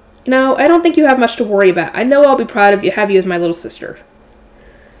 No, I don't think you have much to worry about. I know I'll be proud of you, have you as my little sister.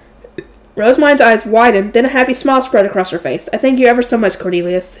 Rosamund's eyes widened, then a happy smile spread across her face. I thank you ever so much,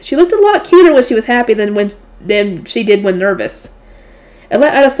 Cornelius. She looked a lot cuter when she was happy than she did when nervous. I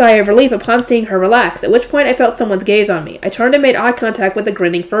let out a sigh of relief upon seeing her relax, at which point I felt someone's gaze on me. I turned and made eye contact with the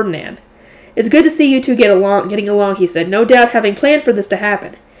grinning Ferdinand. It's good to see you two getting along, he said, no doubt having planned for this to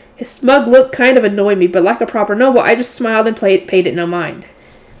happen. His smug look kind of annoyed me, but like a proper noble, I just smiled and paid it no mind.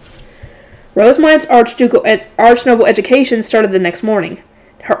 Rosamund's archnoble education started the next morning.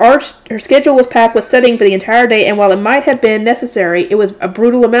 Her schedule was packed with studying for the entire day, and while it might have been necessary, it was a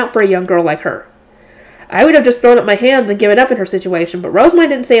brutal amount for a young girl like her. I would have just thrown up my hands and given up in her situation, but Rosamund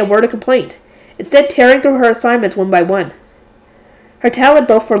didn't say a word of complaint, instead tearing through her assignments one by one. Her talent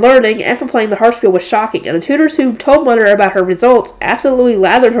both for learning and for playing the harpsichord was shocking, and the tutors who told Mother about her results absolutely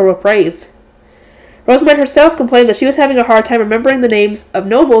lathered her with praise. Rosamund herself complained that she was having a hard time remembering the names of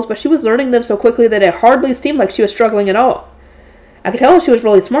nobles, but she was learning them so quickly that it hardly seemed like she was struggling at all. I could tell that she was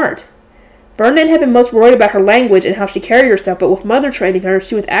really smart. Ferdinand had been most worried about her language and how she carried herself, but with Mother training her,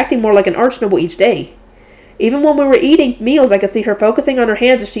 she was acting more like an archnoble each day. Even when we were eating meals, I could see her focusing on her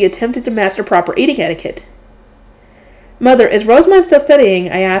hands as she attempted to master proper eating etiquette. Mother, is Rosamund still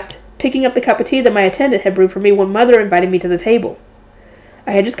studying? I asked, picking up the cup of tea that my attendant had brewed for me when Mother invited me to the table.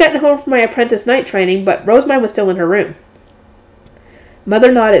 I had just gotten home from my apprentice night training, but Rosamund was still in her room.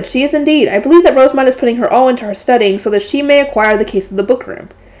 Mother nodded. She is indeed. I believe that Rosamund is putting her all into her studying so that she may acquire the case of the Bookworm.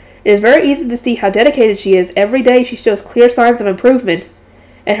 It is very easy to see how dedicated she is. Every day she shows clear signs of improvement,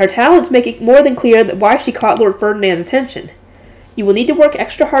 and her talents make it more than clear that why she caught Lord Ferdinand's attention. You will need to work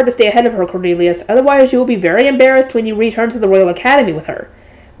extra hard to stay ahead of her, Cornelius, otherwise you will be very embarrassed when you return to the Royal Academy with her,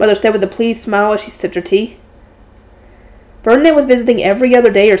 Mother said with a pleased smile as she sipped her tea. Ferdinand was visiting every other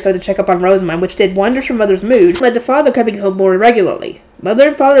day or so to check up on Rosamund, which did wonders for Mother's mood, and led to Father coming home more regularly. Mother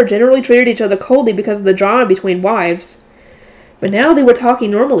and Father generally treated each other coldly because of the drama between wives, but now they were talking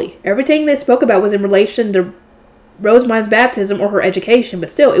normally. Everything they spoke about was in relation to Rosamund's baptism or her education,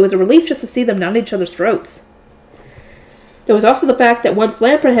 but still, it was a relief just to see them down each other's throats. There was also the fact that once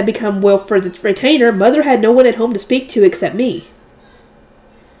Lamprey had become Wilfred's retainer, Mother had no one at home to speak to except me.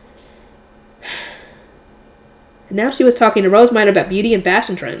 And now she was talking to Rosemine about beauty and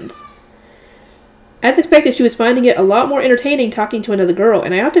fashion trends. As expected, she was finding it a lot more entertaining talking to another girl,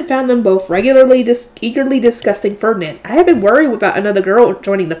 and I often found them both regularly eagerly discussing Ferdinand. I had been worried about another girl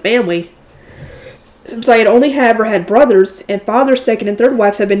joining the family, since I had only ever had brothers, and Father's second and third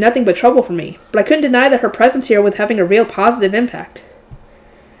wives had been nothing but trouble for me, but I couldn't deny that her presence here was having a real positive impact.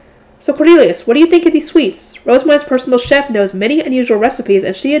 So Cornelius, what do you think of these sweets? Rosemine's personal chef knows many unusual recipes,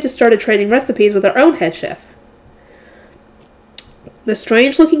 and she had just started trading recipes with her own head chef. The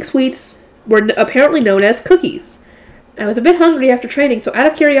strange-looking sweets were apparently known as cookies. I was a bit hungry after training, so out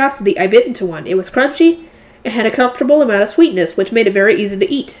of curiosity, I bit into one. It was crunchy and had a comfortable amount of sweetness, which made it very easy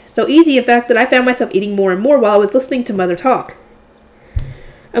to eat. So easy, in fact, that I found myself eating more and more while I was listening to Mother talk.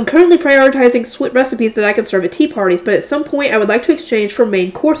 I'm currently prioritizing sweet recipes that I can serve at tea parties, but at some point I would like to exchange for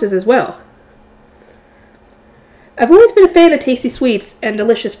main courses as well. I've always been a fan of tasty sweets and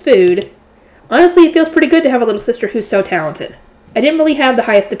delicious food. Honestly, it feels pretty good to have a little sister who's so talented. I didn't really have the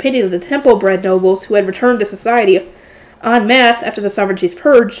highest opinion of the temple-bred nobles who had returned to society en masse after the sovereignty's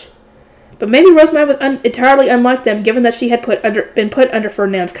purge, but maybe Rosemine was entirely unlike them, given that she had been put under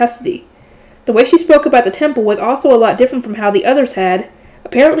Ferdinand's custody. The way she spoke about the temple was also a lot different from how the others had.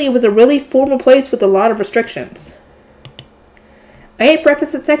 Apparently it was a really formal place with a lot of restrictions. I ate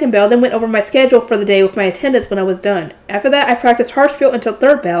breakfast at second bell, then went over my schedule for the day with my attendants when I was done. After that, I practiced Harshfield until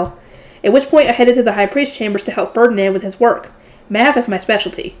third bell, at which point I headed to the High Priest's chambers to help Ferdinand with his work. Math is my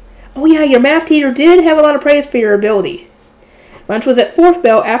specialty. Oh yeah, your math teacher did have a lot of praise for your ability. Lunch was at fourth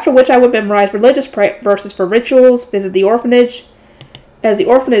bell, after which I would memorize religious verses for rituals, visit the orphanage as the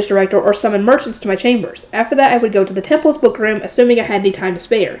orphanage director, or summon merchants to my chambers. After that, I would go to the temple's bookroom, assuming I had any time to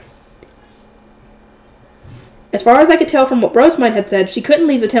spare. As far as I could tell from what Rosemine had said, she couldn't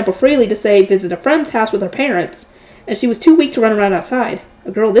leave the temple freely to, say, visit a friend's house with her parents, and she was too weak to run around outside.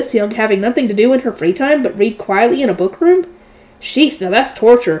 A girl this young having nothing to do in her free time but read quietly in a bookroom? Sheesh, now that's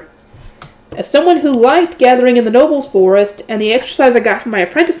torture. As someone who liked gathering in the Nobles' Forest and the exercise I got from my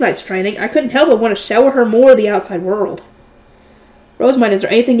apprentice knight's training, I couldn't help but want to show her more of the outside world. Rosemine, is there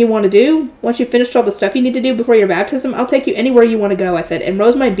anything you want to do? Once you've finished all the stuff you need to do before your baptism, I'll take you anywhere you want to go, I said, and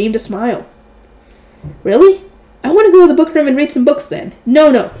Rosemine beamed a smile. Really? I want to go to the bookroom and read some books then. No,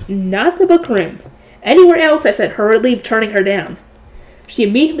 not the bookroom. Anywhere else, I said, hurriedly turning her down. She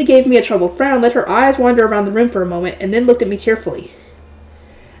immediately gave me a troubled frown, let her eyes wander around the room for a moment, and then looked at me tearfully.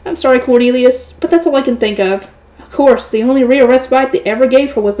 I'm sorry, Cornelius, but that's all I can think of. Of course, the only real respite they ever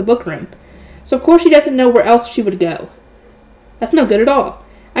gave her was the bookroom, so of course she doesn't know where else she would go. That's no good at all.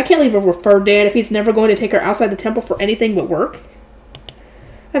 I can't leave her with Ferdinand if he's never going to take her outside the temple for anything but work.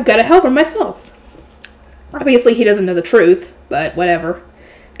 I've got to help her myself. Obviously, he doesn't know the truth, but whatever.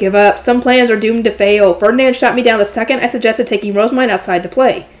 Give up. Some plans are doomed to fail. Ferdinand shot me down the second I suggested taking Rosemine outside to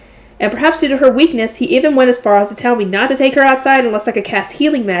play. And perhaps due to her weakness, he even went as far as to tell me not to take her outside unless I could cast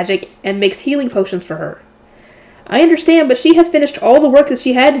healing magic and mix healing potions for her. I understand, but she has finished all the work that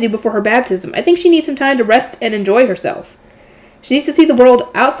she had to do before her baptism. I think she needs some time to rest and enjoy herself. She needs to see the world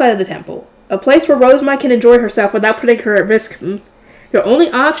outside of the temple, a place where Rosemine can enjoy herself without putting her at risk. Your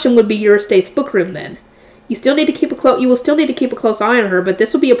only option would be your estate's bookroom then. You will still need to keep a close eye on her, but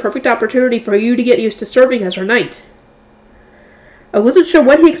this will be a perfect opportunity for you to get used to serving as her knight. I wasn't sure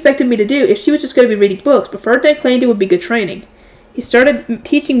what he expected me to do if she was just going to be reading books, but Ferdinand claimed it would be good training. He started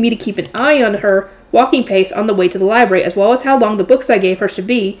teaching me to keep an eye on her walking pace on the way to the library, as well as how long the books I gave her should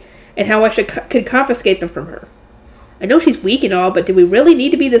be, and how I could confiscate them from her. I know she's weak and all, but do we really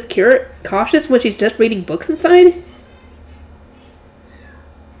need to be this cautious when she's just reading books inside?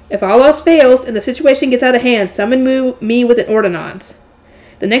 If all else fails, and the situation gets out of hand, summon me with an ordonnance.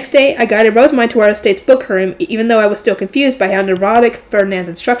 The next day, I guided Rosemine to our estate's bookroom, even though I was still confused by how neurotic Ferdinand's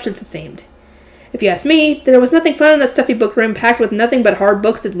instructions had seemed. If you ask me, there was nothing fun in that stuffy bookroom packed with nothing but hard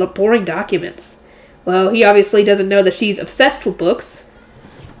books and boring documents. Well, he obviously doesn't know that she's obsessed with books.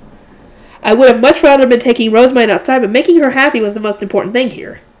 I would have much rather been taking Rosemine outside, but making her happy was the most important thing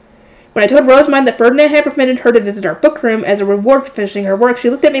here. When I told Rosemine that Ferdinand had permitted her to visit our bookroom as a reward for finishing her work, she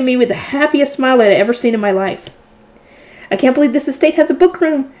looked at me with the happiest smile I had ever seen in my life. I can't believe this estate has a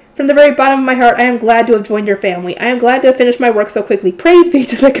bookroom. From the very bottom of my heart, I am glad to have joined your family. I am glad to have finished my work so quickly. Praise be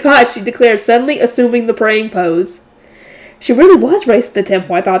to the gods, she declared, suddenly assuming the praying pose. She really was raised to the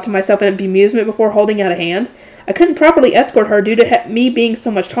temple, I thought to myself in bemusement before holding out a hand. I couldn't properly escort her due to me being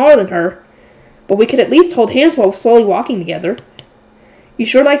so much taller than her, but we could at least hold hands while slowly walking together. You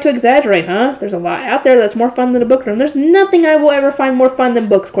sure like to exaggerate, huh? There's a lot out there that's more fun than a bookroom. There's nothing I will ever find more fun than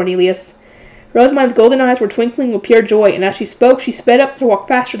books, Cornelius. Rosemine's golden eyes were twinkling with pure joy, and as she spoke, she sped up to walk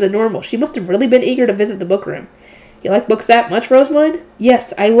faster than normal. She must have really been eager to visit the bookroom. You like books that much, Rosamine?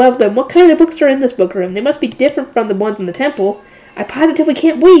 Yes, I love them. What kind of books are in this bookroom? They must be different from the ones in the temple. I positively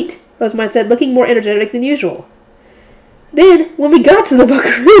can't wait, Rosamine said, looking more energetic than usual. Then, when we got to the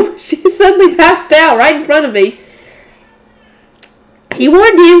bookroom, she suddenly passed out right in front of me. He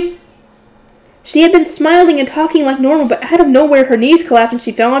warned you. She had been smiling and talking like normal, but out of nowhere her knees collapsed and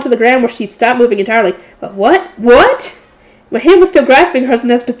she fell onto the ground where she stopped moving entirely. But what? What? My hand was still grasping hers,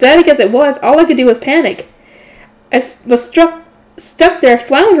 and as pathetic as it was, all I could do was panic. I was stuck there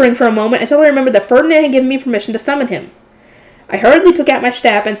floundering for a moment until I remembered that Ferdinand had given me permission to summon him. I hurriedly took out my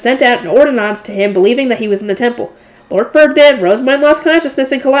staff and sent out an ordinance to him, believing that he was in the temple. Lord Ferdinand, Rosamine lost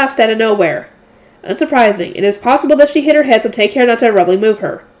consciousness and collapsed out of nowhere. Unsurprising, it is possible that she hit her head, so take care not to abruptly move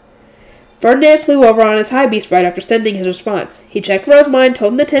her. Ferdinand flew over on his high beast right after sending his response. He checked Rosamine,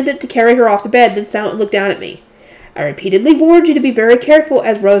 told an attendant to carry her off to bed, then silently looked down at me. I repeatedly warned you to be very careful,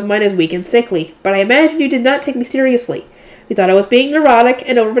 as Rosamine is weak and sickly, but I imagine you did not take me seriously. You thought I was being neurotic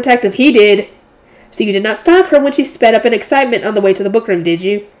and overprotective. He did. So you did not stop her when she sped up in excitement on the way to the bookroom, did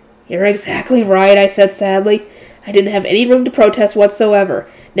you? You're exactly right, I said sadly. I didn't have any room to protest whatsoever.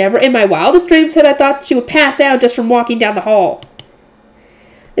 Never in my wildest dreams had I thought she would pass out just from walking down the hall.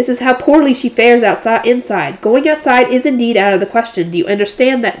 This is how poorly she fares inside. Going outside is indeed out of the question. Do you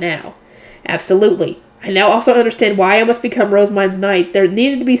understand that now? Absolutely. I now also understand why I must become Rosamine's knight. There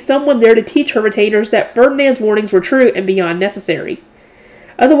needed to be someone there to teach her retainers that Ferdinand's warnings were true and beyond necessary.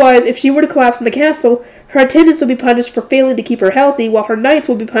 Otherwise, if she were to collapse in the castle, her attendants would be punished for failing to keep her healthy, while her knights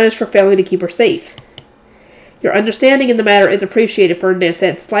would be punished for failing to keep her safe. Your understanding in the matter is appreciated, Ferdinand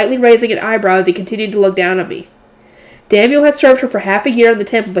said, slightly raising an eyebrow as he continued to look down at me. Daniel has served her for half a year in the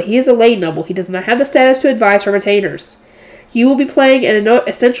temple, but he is a lay noble. He does not have the status to advise her retainers. You will be playing an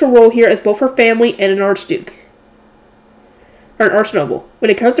essential role here as both her family and an archduke. Or an archnoble. When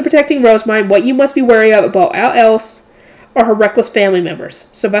it comes to protecting Rosamine, what you must be wary of above all else are her reckless family members.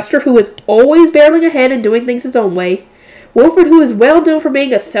 Sylvester, who is always barreling ahead and doing things his own way. Wilfred, who is well known for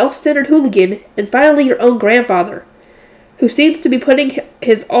being a self-centered hooligan. And finally, your own grandfather, who seems to be putting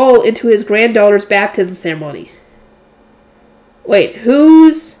his all into his granddaughter's baptism ceremony. Wait,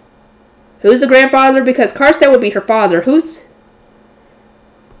 who's the grandfather? Because Karstead would be her father.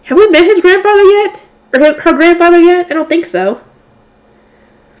 Have we met his grandfather yet? Or her grandfather yet? I don't think so.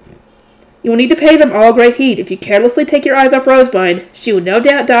 You will need to pay them all great heed. If you carelessly take your eyes off Rosamine, she will no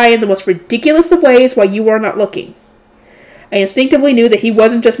doubt die in the most ridiculous of ways while you are not looking. I instinctively knew that he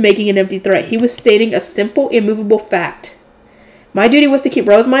wasn't just making an empty threat. He was stating a simple, immovable fact. My duty was to keep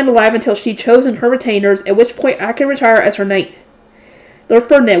Rosamine alive until she'd chosen her retainers, at which point I could retire as her knight. Lord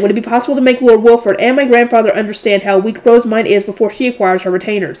Ferdinand, would it be possible to make Lord Wilfred and my grandfather understand how weak Rosamine is before she acquires her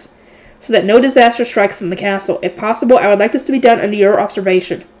retainers, so that no disaster strikes in the castle? If possible, I would like this to be done under your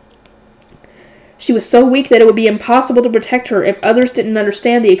observation. She was so weak that it would be impossible to protect her if others didn't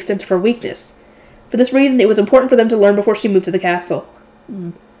understand the extent of her weakness. For this reason, it was important for them to learn before she moved to the castle.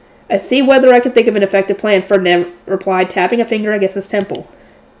 I see whether I can think of an effective plan, Ferdinand replied, tapping a finger against his temple.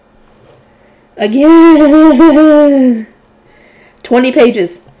 Again! 20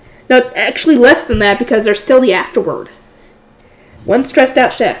 pages. No, actually less than that because there's still the afterword. One stressed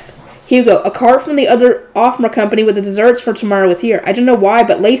out chef. Hugo, a cart from the other Offmer company with the desserts for tomorrow is here. I don't know why,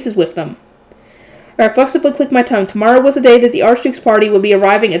 but Lace is with them. I reflexively clicked my tongue. Tomorrow was the day that the Archduke's party would be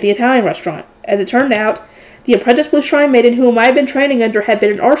arriving at the Italian restaurant. As it turned out, the apprentice blue shrine maiden whom I had been training under had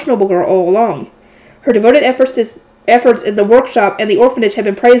been an archnoble girl all along. Her devoted efforts in the workshop and the orphanage had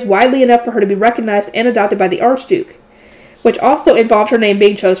been praised widely enough for her to be recognized and adopted by the Archduke, which also involved her name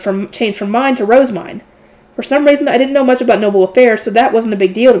being changed from mine to Rosamine. For some reason, I didn't know much about noble affairs, so that wasn't a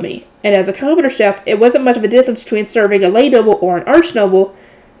big deal to me. And as a commodore chef, it wasn't much of a difference between serving a lay noble or an archnoble,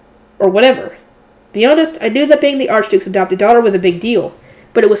 or whatever. To be honest, I knew that being the Archduke's adopted daughter was a big deal,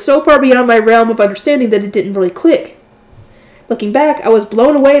 but it was so far beyond my realm of understanding that it didn't really click. Looking back, I was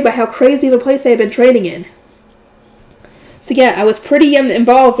blown away by how crazy of a place I had been training in. So yeah, I was pretty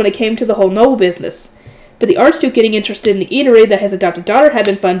involved when it came to the whole noble business. But the Archduke getting interested in the eatery that his adopted daughter had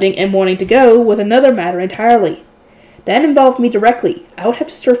been funding and wanting to go was another matter entirely. That involved me directly. I would have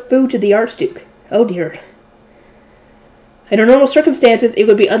to serve food to the Archduke. Oh dear. Under normal circumstances, it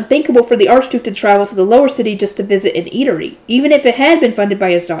would be unthinkable for the Archduke to travel to the lower city just to visit an eatery, even if it had been funded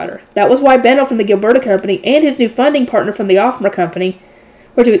by his daughter. That was why Benno from the Gilberta Company and his new funding partner from the Offmer Company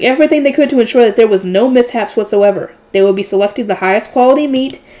were doing everything they could to ensure that there was no mishaps whatsoever. They would be selecting the highest quality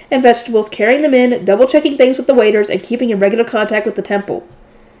meat and vegetables, carrying them in, double-checking things with the waiters, and keeping in regular contact with the temple.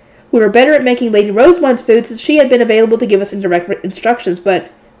 We were better at making Lady Rosamine's food since she had been available to give us indirect instructions, but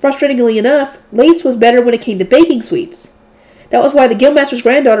Frustratingly enough, Lace was better when it came to baking sweets. That was why the guildmaster's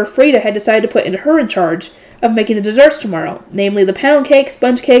granddaughter, Frida, had decided to put her in charge of making the desserts tomorrow, namely the pound cake,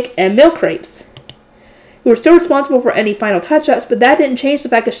 sponge cake, and milk crepes. We were still responsible for any final touch-ups, but that didn't change the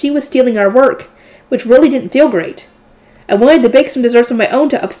fact that she was stealing our work, which really didn't feel great. I wanted to bake some desserts of my own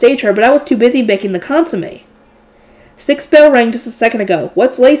to upstage her, but I was too busy making the consomme. 6 bell rang just a second ago.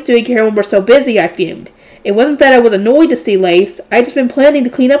 What's Lace doing here when we're so busy? I fumed. It wasn't that I was annoyed to see Lace. I'd just been planning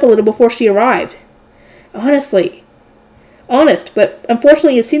to clean up a little before she arrived. Honest, but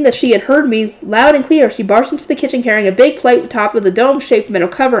unfortunately it seemed that she had heard me loud and clear. She barged into the kitchen carrying a big plate with top of the dome-shaped metal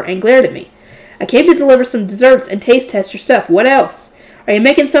cover and glared at me. I came to deliver some desserts and taste test your stuff. What else? Are you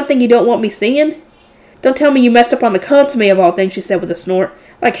making something you don't want me seeing? Don't tell me you messed up on the consomme of all things, she said with a snort.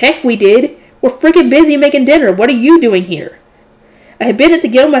 Like heck we did. We're freaking busy making dinner. What are you doing here? I had been at the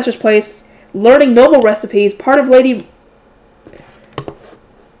guildmaster's place learning noble recipes, part of Lady...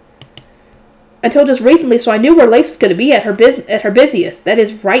 until just recently, so I knew where Lace was going to be at her busiest. That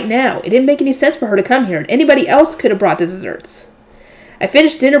is, right now. It didn't make any sense for her to come here, and anybody else could have brought the desserts. I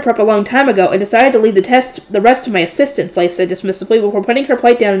finished dinner prep a long time ago and decided to leave the rest to my assistants, Lace said dismissively before putting her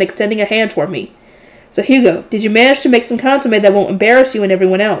plate down and extending a hand toward me. So Hugo, did you manage to make some consomme that won't embarrass you and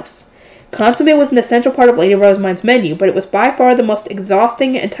everyone else? Consomme was an essential part of Lady Rosemine's menu, but it was by far the most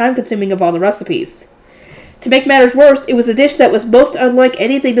exhausting and time-consuming of all the recipes. To make matters worse, it was a dish that was most unlike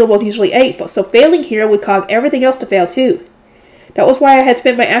anything nobles usually ate, so failing here would cause everything else to fail too. That was why I had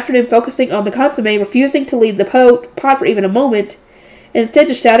spent my afternoon focusing on the consomme, refusing to leave the pot for even a moment, and instead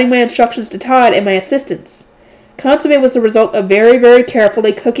just shouting my instructions to Todd and my assistants. Consomme was the result of very, very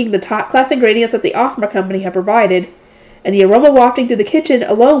carefully cooking the top-class ingredients that the Offmer Company had provided, and the aroma wafting through the kitchen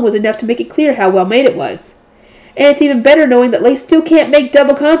alone was enough to make it clear how well made it was. And it's even better knowing that Lace still can't make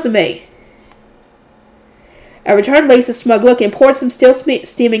double consomme. I returned Lace's smug look and poured some still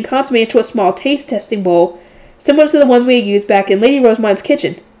steaming consomme into a small taste-testing bowl, similar to the ones we had used back in Lady Rosemine's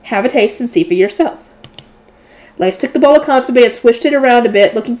kitchen. Have a taste and see for yourself. Lace took the bowl of consomme and swished it around a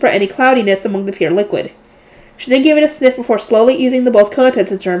bit, looking for any cloudiness among the pure liquid. She then gave it a sniff before slowly easing the bowl's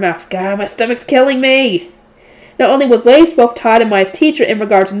contents into her mouth. God, my stomach's killing me! Not only was Lace both Todd and my teacher in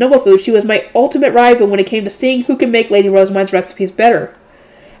regard to noble food, she was my ultimate rival when it came to seeing who could make Lady Rosemine's recipes better.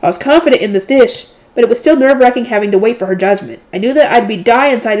 I was confident in this dish, but it was still nerve-wracking having to wait for her judgment. I knew that I'd die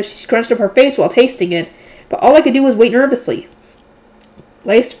inside if she scrunched up her face while tasting it, but all I could do was wait nervously.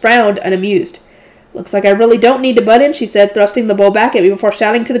 Lace frowned, unamused. Looks like I really don't need to butt in, she said, thrusting the bowl back at me before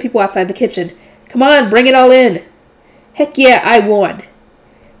shouting to the people outside the kitchen. Come on, bring it all in. Heck yeah, I won.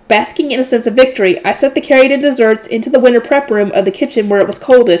 Basking in a sense of victory, I set the carried-in desserts into the winter prep room of the kitchen where it was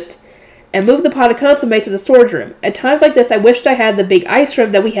coldest, and moved the pot of consomme to the storage room. At times like this, I wished I had the big ice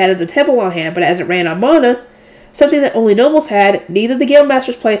room that we had at the temple on hand, but as it ran on mana, something that only nobles had, neither the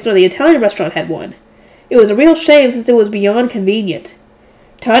guildmaster's place nor the Italian restaurant had one. It was a real shame since it was beyond convenient.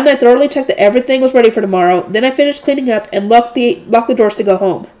 Todd and I thoroughly checked that everything was ready for tomorrow, then I finished cleaning up and locked the doors to go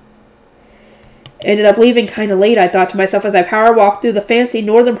home. Ended up leaving kinda late, I thought to myself as I power walked through the fancy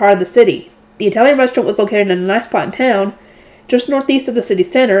northern part of the city. The Italian restaurant was located in a nice spot in town, just northeast of the city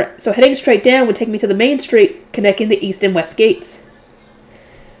center, so heading straight down would take me to the main street connecting the east and west gates.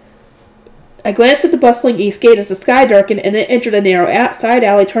 I glanced at the bustling east gate as the sky darkened and then entered a narrow side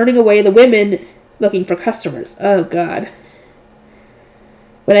alley, turning away the women looking for customers. Oh, God.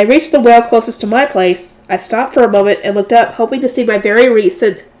 When I reached the well closest to my place, I stopped for a moment and looked up, hoping to see my very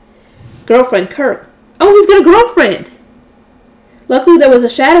recent girlfriend, Kirk. Oh, he's got a girlfriend! Luckily, there was a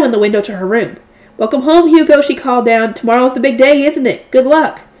shadow in the window to her room. Welcome home, Hugo, she called down. Tomorrow's the big day, isn't it? Good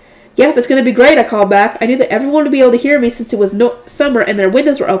luck. Yep, it's going to be great, I called back. I knew that everyone would be able to hear me since it was summer and their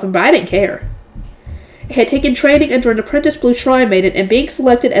windows were open, but I didn't care. I had taken training under an apprentice blue shrine maiden, and being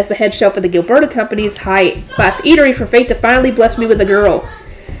selected as the head chef of the Gilberta Company's high-class eatery for fate to finally bless me with a girl.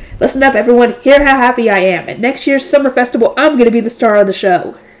 Listen up, everyone. Hear how happy I am. At next year's summer festival, I'm going to be the star of the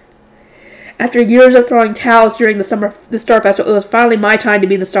show. After years of throwing towels during the Star Festival, it was finally my time to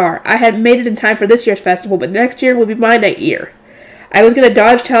be the star. I had made it in time for this year's festival, but next year would be my night year. I was going to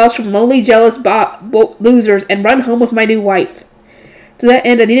dodge towels from lonely, jealous losers and run home with my new wife. To that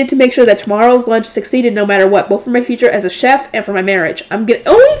end, I needed to make sure that tomorrow's lunch succeeded no matter what, both for my future as a chef and for my marriage. Oh, he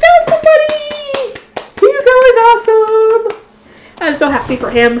found somebody! Hugo is awesome! I'm so happy for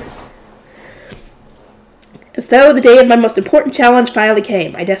him. So, the day of my most important challenge finally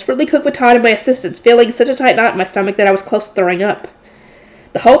came. I desperately cooked with Todd and my assistants, feeling such a tight knot in my stomach that I was close to throwing up.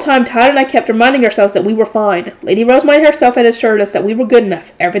 The whole time, Todd and I kept reminding ourselves that we were fine. Lady Rosemine herself had assured us that we were good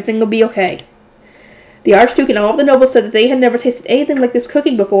enough. Everything would be okay. The Archduke and all of the nobles said that they had never tasted anything like this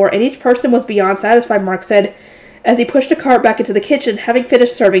cooking before, and each person was beyond satisfied, Mark said, as he pushed a cart back into the kitchen, having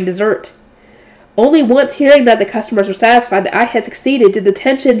finished serving dessert. Only once hearing that the customers were satisfied that I had succeeded did the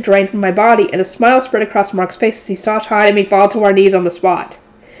tension drain from my body, and a smile spread across Mark's face as he saw Todd and me fall to our knees on the spot.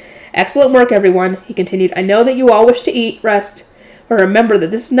 "Excellent work, everyone," he continued. "I know that you all wish to eat, rest, but remember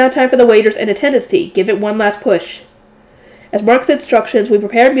that this is now time for the waiters and attendants to eat. Give it one last push." As Mark's instructions, we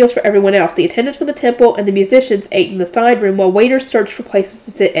prepared meals for everyone else. The attendants from the temple and the musicians ate in the side room, while waiters searched for places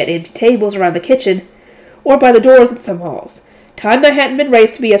to sit at empty tables around the kitchen, or by the doors in some halls. Todd and I hadn't been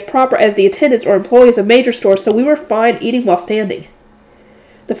raised to be as proper as the attendants or employees of major stores, so we were fine eating while standing.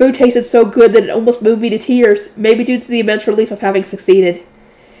 The food tasted so good that it almost moved me to tears, maybe due to the immense relief of having succeeded.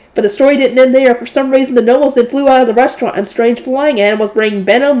 But the story didn't end there. For some reason, the nobles then flew out of the restaurant on strange flying animals, bringing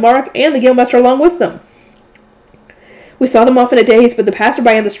Benno, Mark, and the Guildmaster along with them. We saw them off in a daze, but the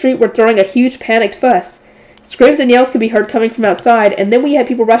passerby on the street were throwing a huge panicked fuss. Screams and yells could be heard coming from outside, and then we had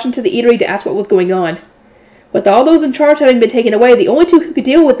people rushing to the eatery to ask what was going on. With all those in charge having been taken away, the only two who could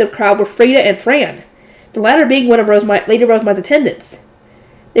deal with the crowd were Frida and Fran, the latter being one of Lady Rosemine's attendants.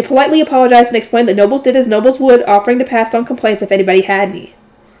 They politely apologized and explained that nobles did as nobles would, offering to pass on complaints if anybody had any.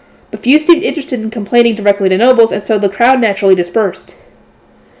 But few seemed interested in complaining directly to nobles, and so the crowd naturally dispersed.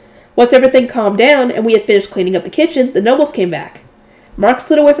 Once everything calmed down, and we had finished cleaning up the kitchen, the nobles came back. Mark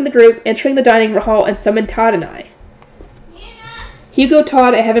slid away from the group, entering the dining hall, and summoned Todd and I. "Hugo,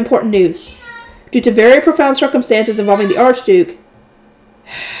 Todd, I have important news. Due to very profound circumstances involving the Archduke..."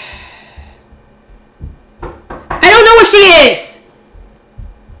 "I don't know where she is!"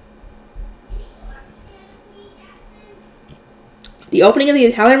 "The opening of the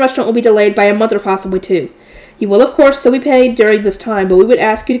Italian restaurant will be delayed by a month or possibly two. You will, of course, still be paid during this time, but we would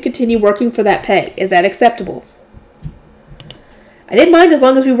ask you to continue working for that pay. Is that acceptable?" I didn't mind as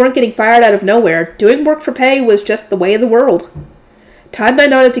long as we weren't getting fired out of nowhere. Doing work for pay was just the way of the world. Todd and I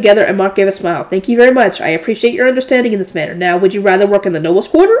nodded together, and Mark gave a smile. "Thank you very much. I appreciate your understanding in this matter. Now, would you rather work in the nobles'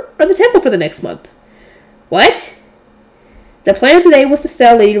 quarter or the temple for the next month?" "What?" "The plan today was to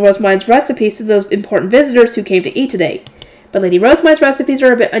sell Lady Rosemine's recipes to those important visitors who came to eat today. But Lady Rosemine's recipes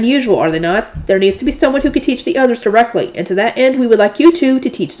are a bit unusual, are they not? There needs to be someone who could teach the others directly, and to that end we would like you two to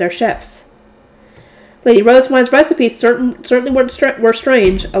teach their chefs." Lady Rosemine's recipes certainly were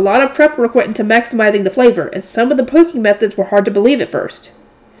strange. A lot of prep work went into maximizing the flavor, and some of the cooking methods were hard to believe at first.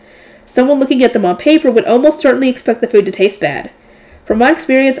 Someone looking at them on paper would almost certainly expect the food to taste bad. From my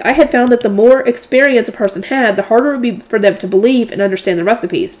experience, I had found that the more experience a person had, the harder it would be for them to believe and understand the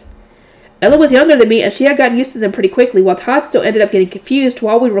recipes. Ella was younger than me, and she had gotten used to them pretty quickly, while Todd still ended up getting confused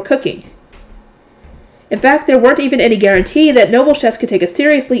while we were cooking. In fact, there weren't even any guarantee that noble chefs could take us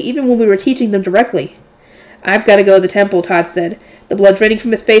seriously, even when we were teaching them directly. "I've got to go to the temple," Todd said, the blood draining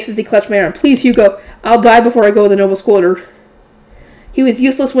from his face as he clutched my arm. "Please, Hugo, I'll die before I go to the noble's quarter." He was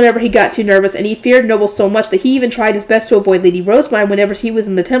useless whenever he got too nervous, and he feared nobles so much that he even tried his best to avoid Lady Rosemine whenever he was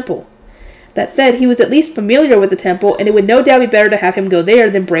in the temple. That said, he was at least familiar with the temple, and it would no doubt be better to have him go there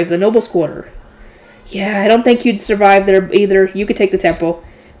than brave the noble's quarter. "Yeah, I don't think you'd survive there either. You could take the temple."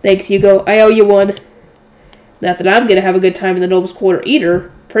 "Thanks, Hugo. I owe you one." "Not that I'm going to have a good time in the noble's quarter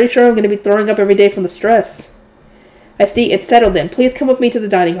either. Pretty sure I'm going to be throwing up every day from the stress." "I see. It's settled then. Please come with me to the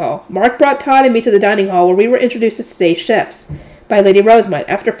dining hall." Mark brought Todd and me to the dining hall, where we were introduced to today's chefs by Lady Rosemine.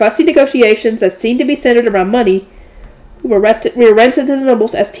 After fussy negotiations that seemed to be centered around money, we were rented to the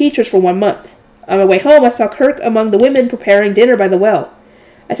nobles as teachers for 1 month. On my way home, I saw Kirk among the women preparing dinner by the well.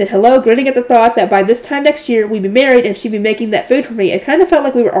 I said hello, grinning at the thought that by this time next year we'd be married and she'd be making that food for me. It kind of felt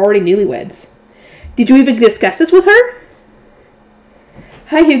like we were already newlyweds. "Did you even discuss this with her?"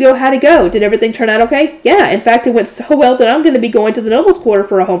 "Hi, Hugo. How'd it go? Did everything turn out okay?" "Yeah, in fact, it went so well that I'm going to be going to the nobles' quarter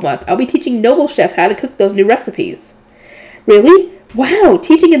for a whole month. I'll be teaching noble chefs how to cook those new recipes." "Really? Wow,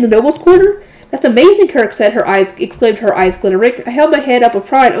 teaching in the nobles' quarter? That's amazing," Kirk said, exclaimed, her eyes glittering. I held my head up with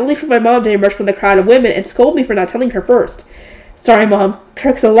pride, only for my mom to emerge from the crowd of women and scold me for not telling her first. "Sorry, Mom.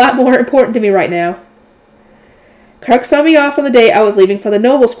 Kirk's a lot more important to me right now." Kirk saw me off on the day I was leaving for the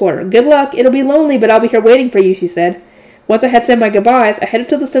nobles' quarter. "Good luck. It'll be lonely, but I'll be here waiting for you," she said. Once I had said my goodbyes, I headed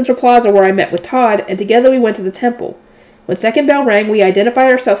to the central plaza where I met with Todd, and together we went to the temple. When second bell rang, we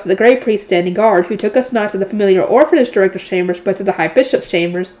identified ourselves to the great priest standing guard, who took us not to the familiar orphanage director's chambers, but to the high bishop's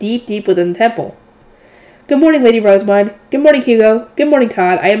chambers, deep within the temple. "Good morning, Lady Rosemine." "Good morning, Hugo." "Good morning,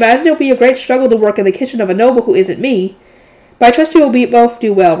 Todd. I imagine it will be a great struggle to work in the kitchen of a noble who isn't me. But I trust you will both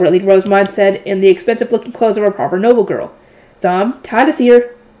do well," Lady Rosemine said, in the expensive-looking clothes of a proper noble girl. "Zom, Todd is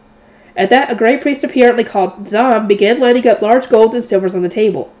here." At that, a great priest apparently called Zom began lining up large golds and silvers on the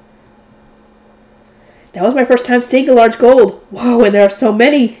table. That was my first time seeing a large gold. Whoa, and there are so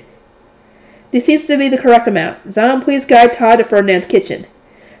many. This seems to be the correct amount. Zom, please guide Todd to Ferdinand's kitchen.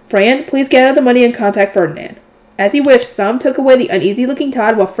 Fran, please gather the money and contact Ferdinand. As he wished, Sam took away the uneasy-looking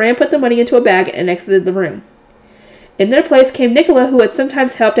Todd while Fran put the money into a bag and exited the room. In their place came Nicola, who had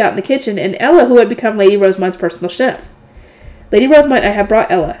sometimes helped out in the kitchen, and Ella, who had become Lady Rosamond's personal chef. Lady Rosamond, I have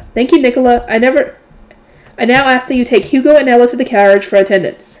brought Ella. Thank you, Nicola. I now ask that you take Hugo and Ella to the carriage for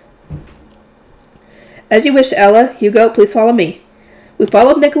attendance. As you wish, Ella. Hugo, please follow me. We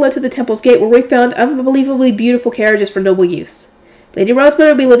followed Nicola to the temple's gate, where we found unbelievably beautiful carriages for noble use. Lady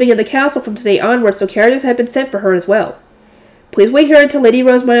Rosamond will be living in the castle from today onward, so carriages have been sent for her as well. Please wait here until Lady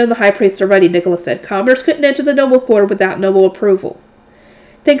Rosamond and the High Priest are ready, Nicola said. Commoners couldn't enter the noble quarter without noble approval.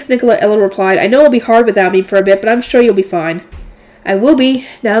 Thanks, Nicola, Ella replied. I know it'll be hard without me for a bit, but I'm sure you'll be fine. I will be.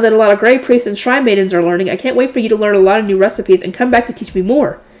 Now that a lot of Grey Priests and Shrine Maidens are learning, I can't wait for you to learn a lot of new recipes and come back to teach me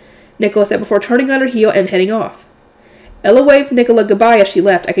more, Nicola said before turning on her heel and heading off. Ella waved Nicola goodbye as she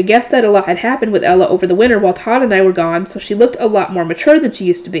left. I could guess that a lot had happened with Ella over the winter while Todd and I were gone, so she looked a lot more mature than she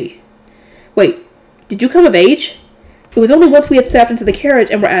used to be. Wait, did you come of age? It was only once we had stepped into the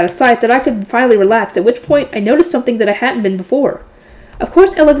carriage and were out of sight that I could finally relax, at which point I noticed something that I hadn't been before. Of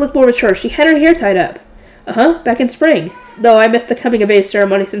course Ella looked more mature. She had her hair tied up. Back in spring. Though I missed the coming-of-age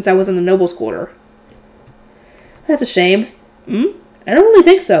ceremony since I was in the nobles' quarter. That's a shame. I don't really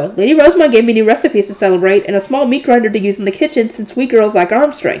think so. Lady Rosamond gave me new recipes to celebrate, and a small meat grinder to use in the kitchen since we girls lack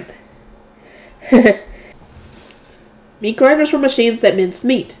arm strength. Meat grinders were machines that minced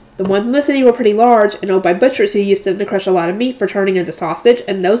meat. The ones in the city were pretty large and owned by butchers who used them to crush a lot of meat for turning into sausage,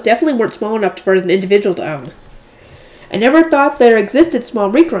 and those definitely weren't small enough for an individual to own. I never thought there existed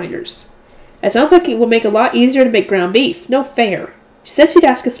small meat grinders. It sounds like it would make a lot easier to make ground beef. No fair. She said she'd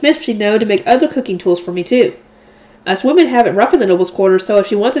ask a smith she'd know to make other cooking tools for me, too. Us women have it rough in the nobles' quarters, so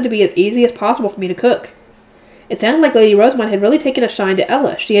she wanted it to be as easy as possible for me to cook. It sounded like Lady Rosamond had really taken a shine to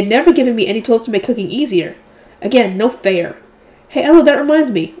Ella. She had never given me any tools to make cooking easier. Again, no fair. Hey, Ella, that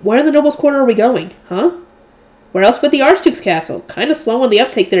reminds me. Where in the nobles' quarter are we going? Huh? Where else but the Archduke's castle? Kind of slow on the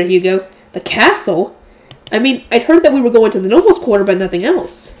uptake there, Hugo. The castle? I mean, I'd heard that we were going to the nobles' quarter, but nothing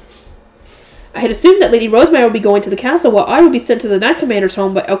else. I had assumed that Lady Rosemary would be going to the castle while I would be sent to the Knight Commander's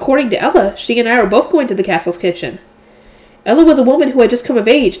home, but according to Ella, she and I were both going to the castle's kitchen. Ella was a woman who had just come of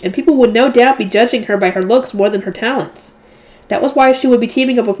age, and people would no doubt be judging her by her looks more than her talents. That was why she would be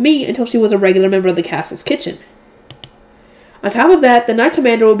teaming up with me until she was a regular member of the castle's kitchen. On top of that, the Knight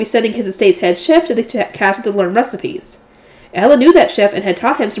Commander would be sending his estate's head chef to the castle to learn recipes. Ella knew that chef and had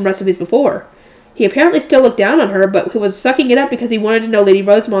taught him some recipes before. He apparently still looked down on her, but he was sucking it up because he wanted to know Lady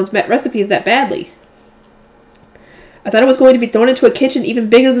Rosamond's recipes that badly. I thought I was going to be thrown into a kitchen even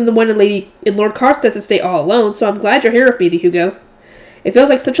bigger than the one in Lord Karsted's estate all alone, so I'm glad you're here with me, Hugo. It feels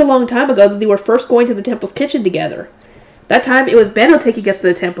like such a long time ago that we were first going to the temple's kitchen together. That time it was Benno taking us to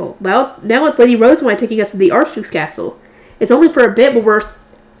the temple. Well, now it's Lady Rosamond taking us to the Archduke's castle. It's only for a bit, but we're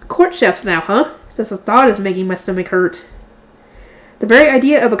court chefs now, huh? Just the thought is making my stomach hurt. The very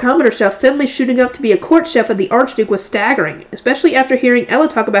idea of a commoner chef suddenly shooting up to be a court chef of the Archduke was staggering, especially after hearing Ella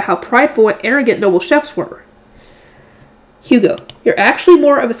talk about how prideful and arrogant noble chefs were. Hugo, you're actually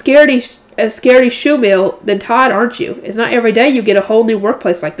more of a scaredy shoemill than Todd, aren't you? It's not every day you get a whole new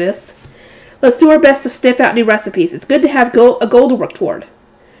workplace like this. Let's do our best to sniff out new recipes. It's good to have a goal to work toward.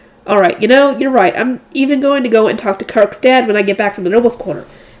 Alright, you're right. I'm even going to go and talk to Kirk's dad when I get back from the nobles' quarter.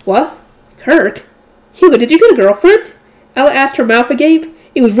 What? Kirk? Hugo, did you get a girlfriend? Ella asked, her mouth agape.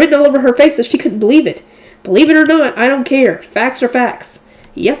 It was written all over her face that she couldn't believe it. Believe it or not, I don't care. Facts are facts.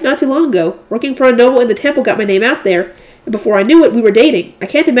 Yep, not too long ago. Working for a noble in the temple got my name out there, and before I knew it, we were dating. I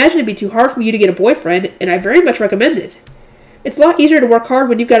can't imagine it'd be too hard for you to get a boyfriend, and I very much recommend it. It's a lot easier to work hard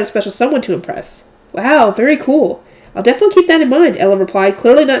when you've got a special someone to impress. Wow, very cool. I'll definitely keep that in mind, Ella replied,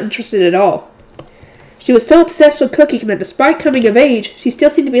 clearly not interested at all. She was so obsessed with cooking that despite coming of age, she still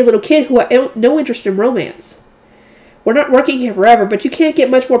seemed to be a little kid who had no interest in romance. We're not working here forever, but you can't get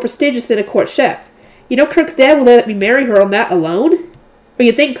much more prestigious than a court chef. You know Kirk's dad will let me marry her on that alone? Or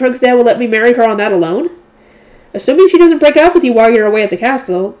you think Kirk's dad will let me marry her on that alone? Assuming she doesn't break up with you while you're away at the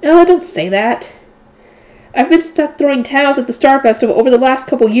castle. Ella, don't say that. I've been stuck throwing towels at the Star Festival over the last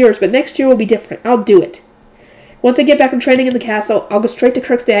couple years, but next year will be different. I'll do it. Once I get back from training in the castle, I'll go straight to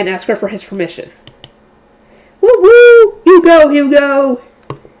Kirk's dad and ask her for his permission. Woo-woo! You go, Hugo!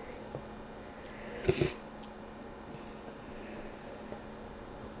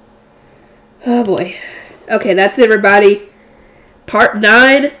 Oh boy. Okay, that's it, everybody. Part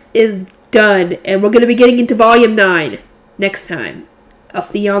 9 is done, and we're going to be getting into Volume 9 next time. I'll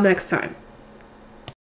see y'all next time.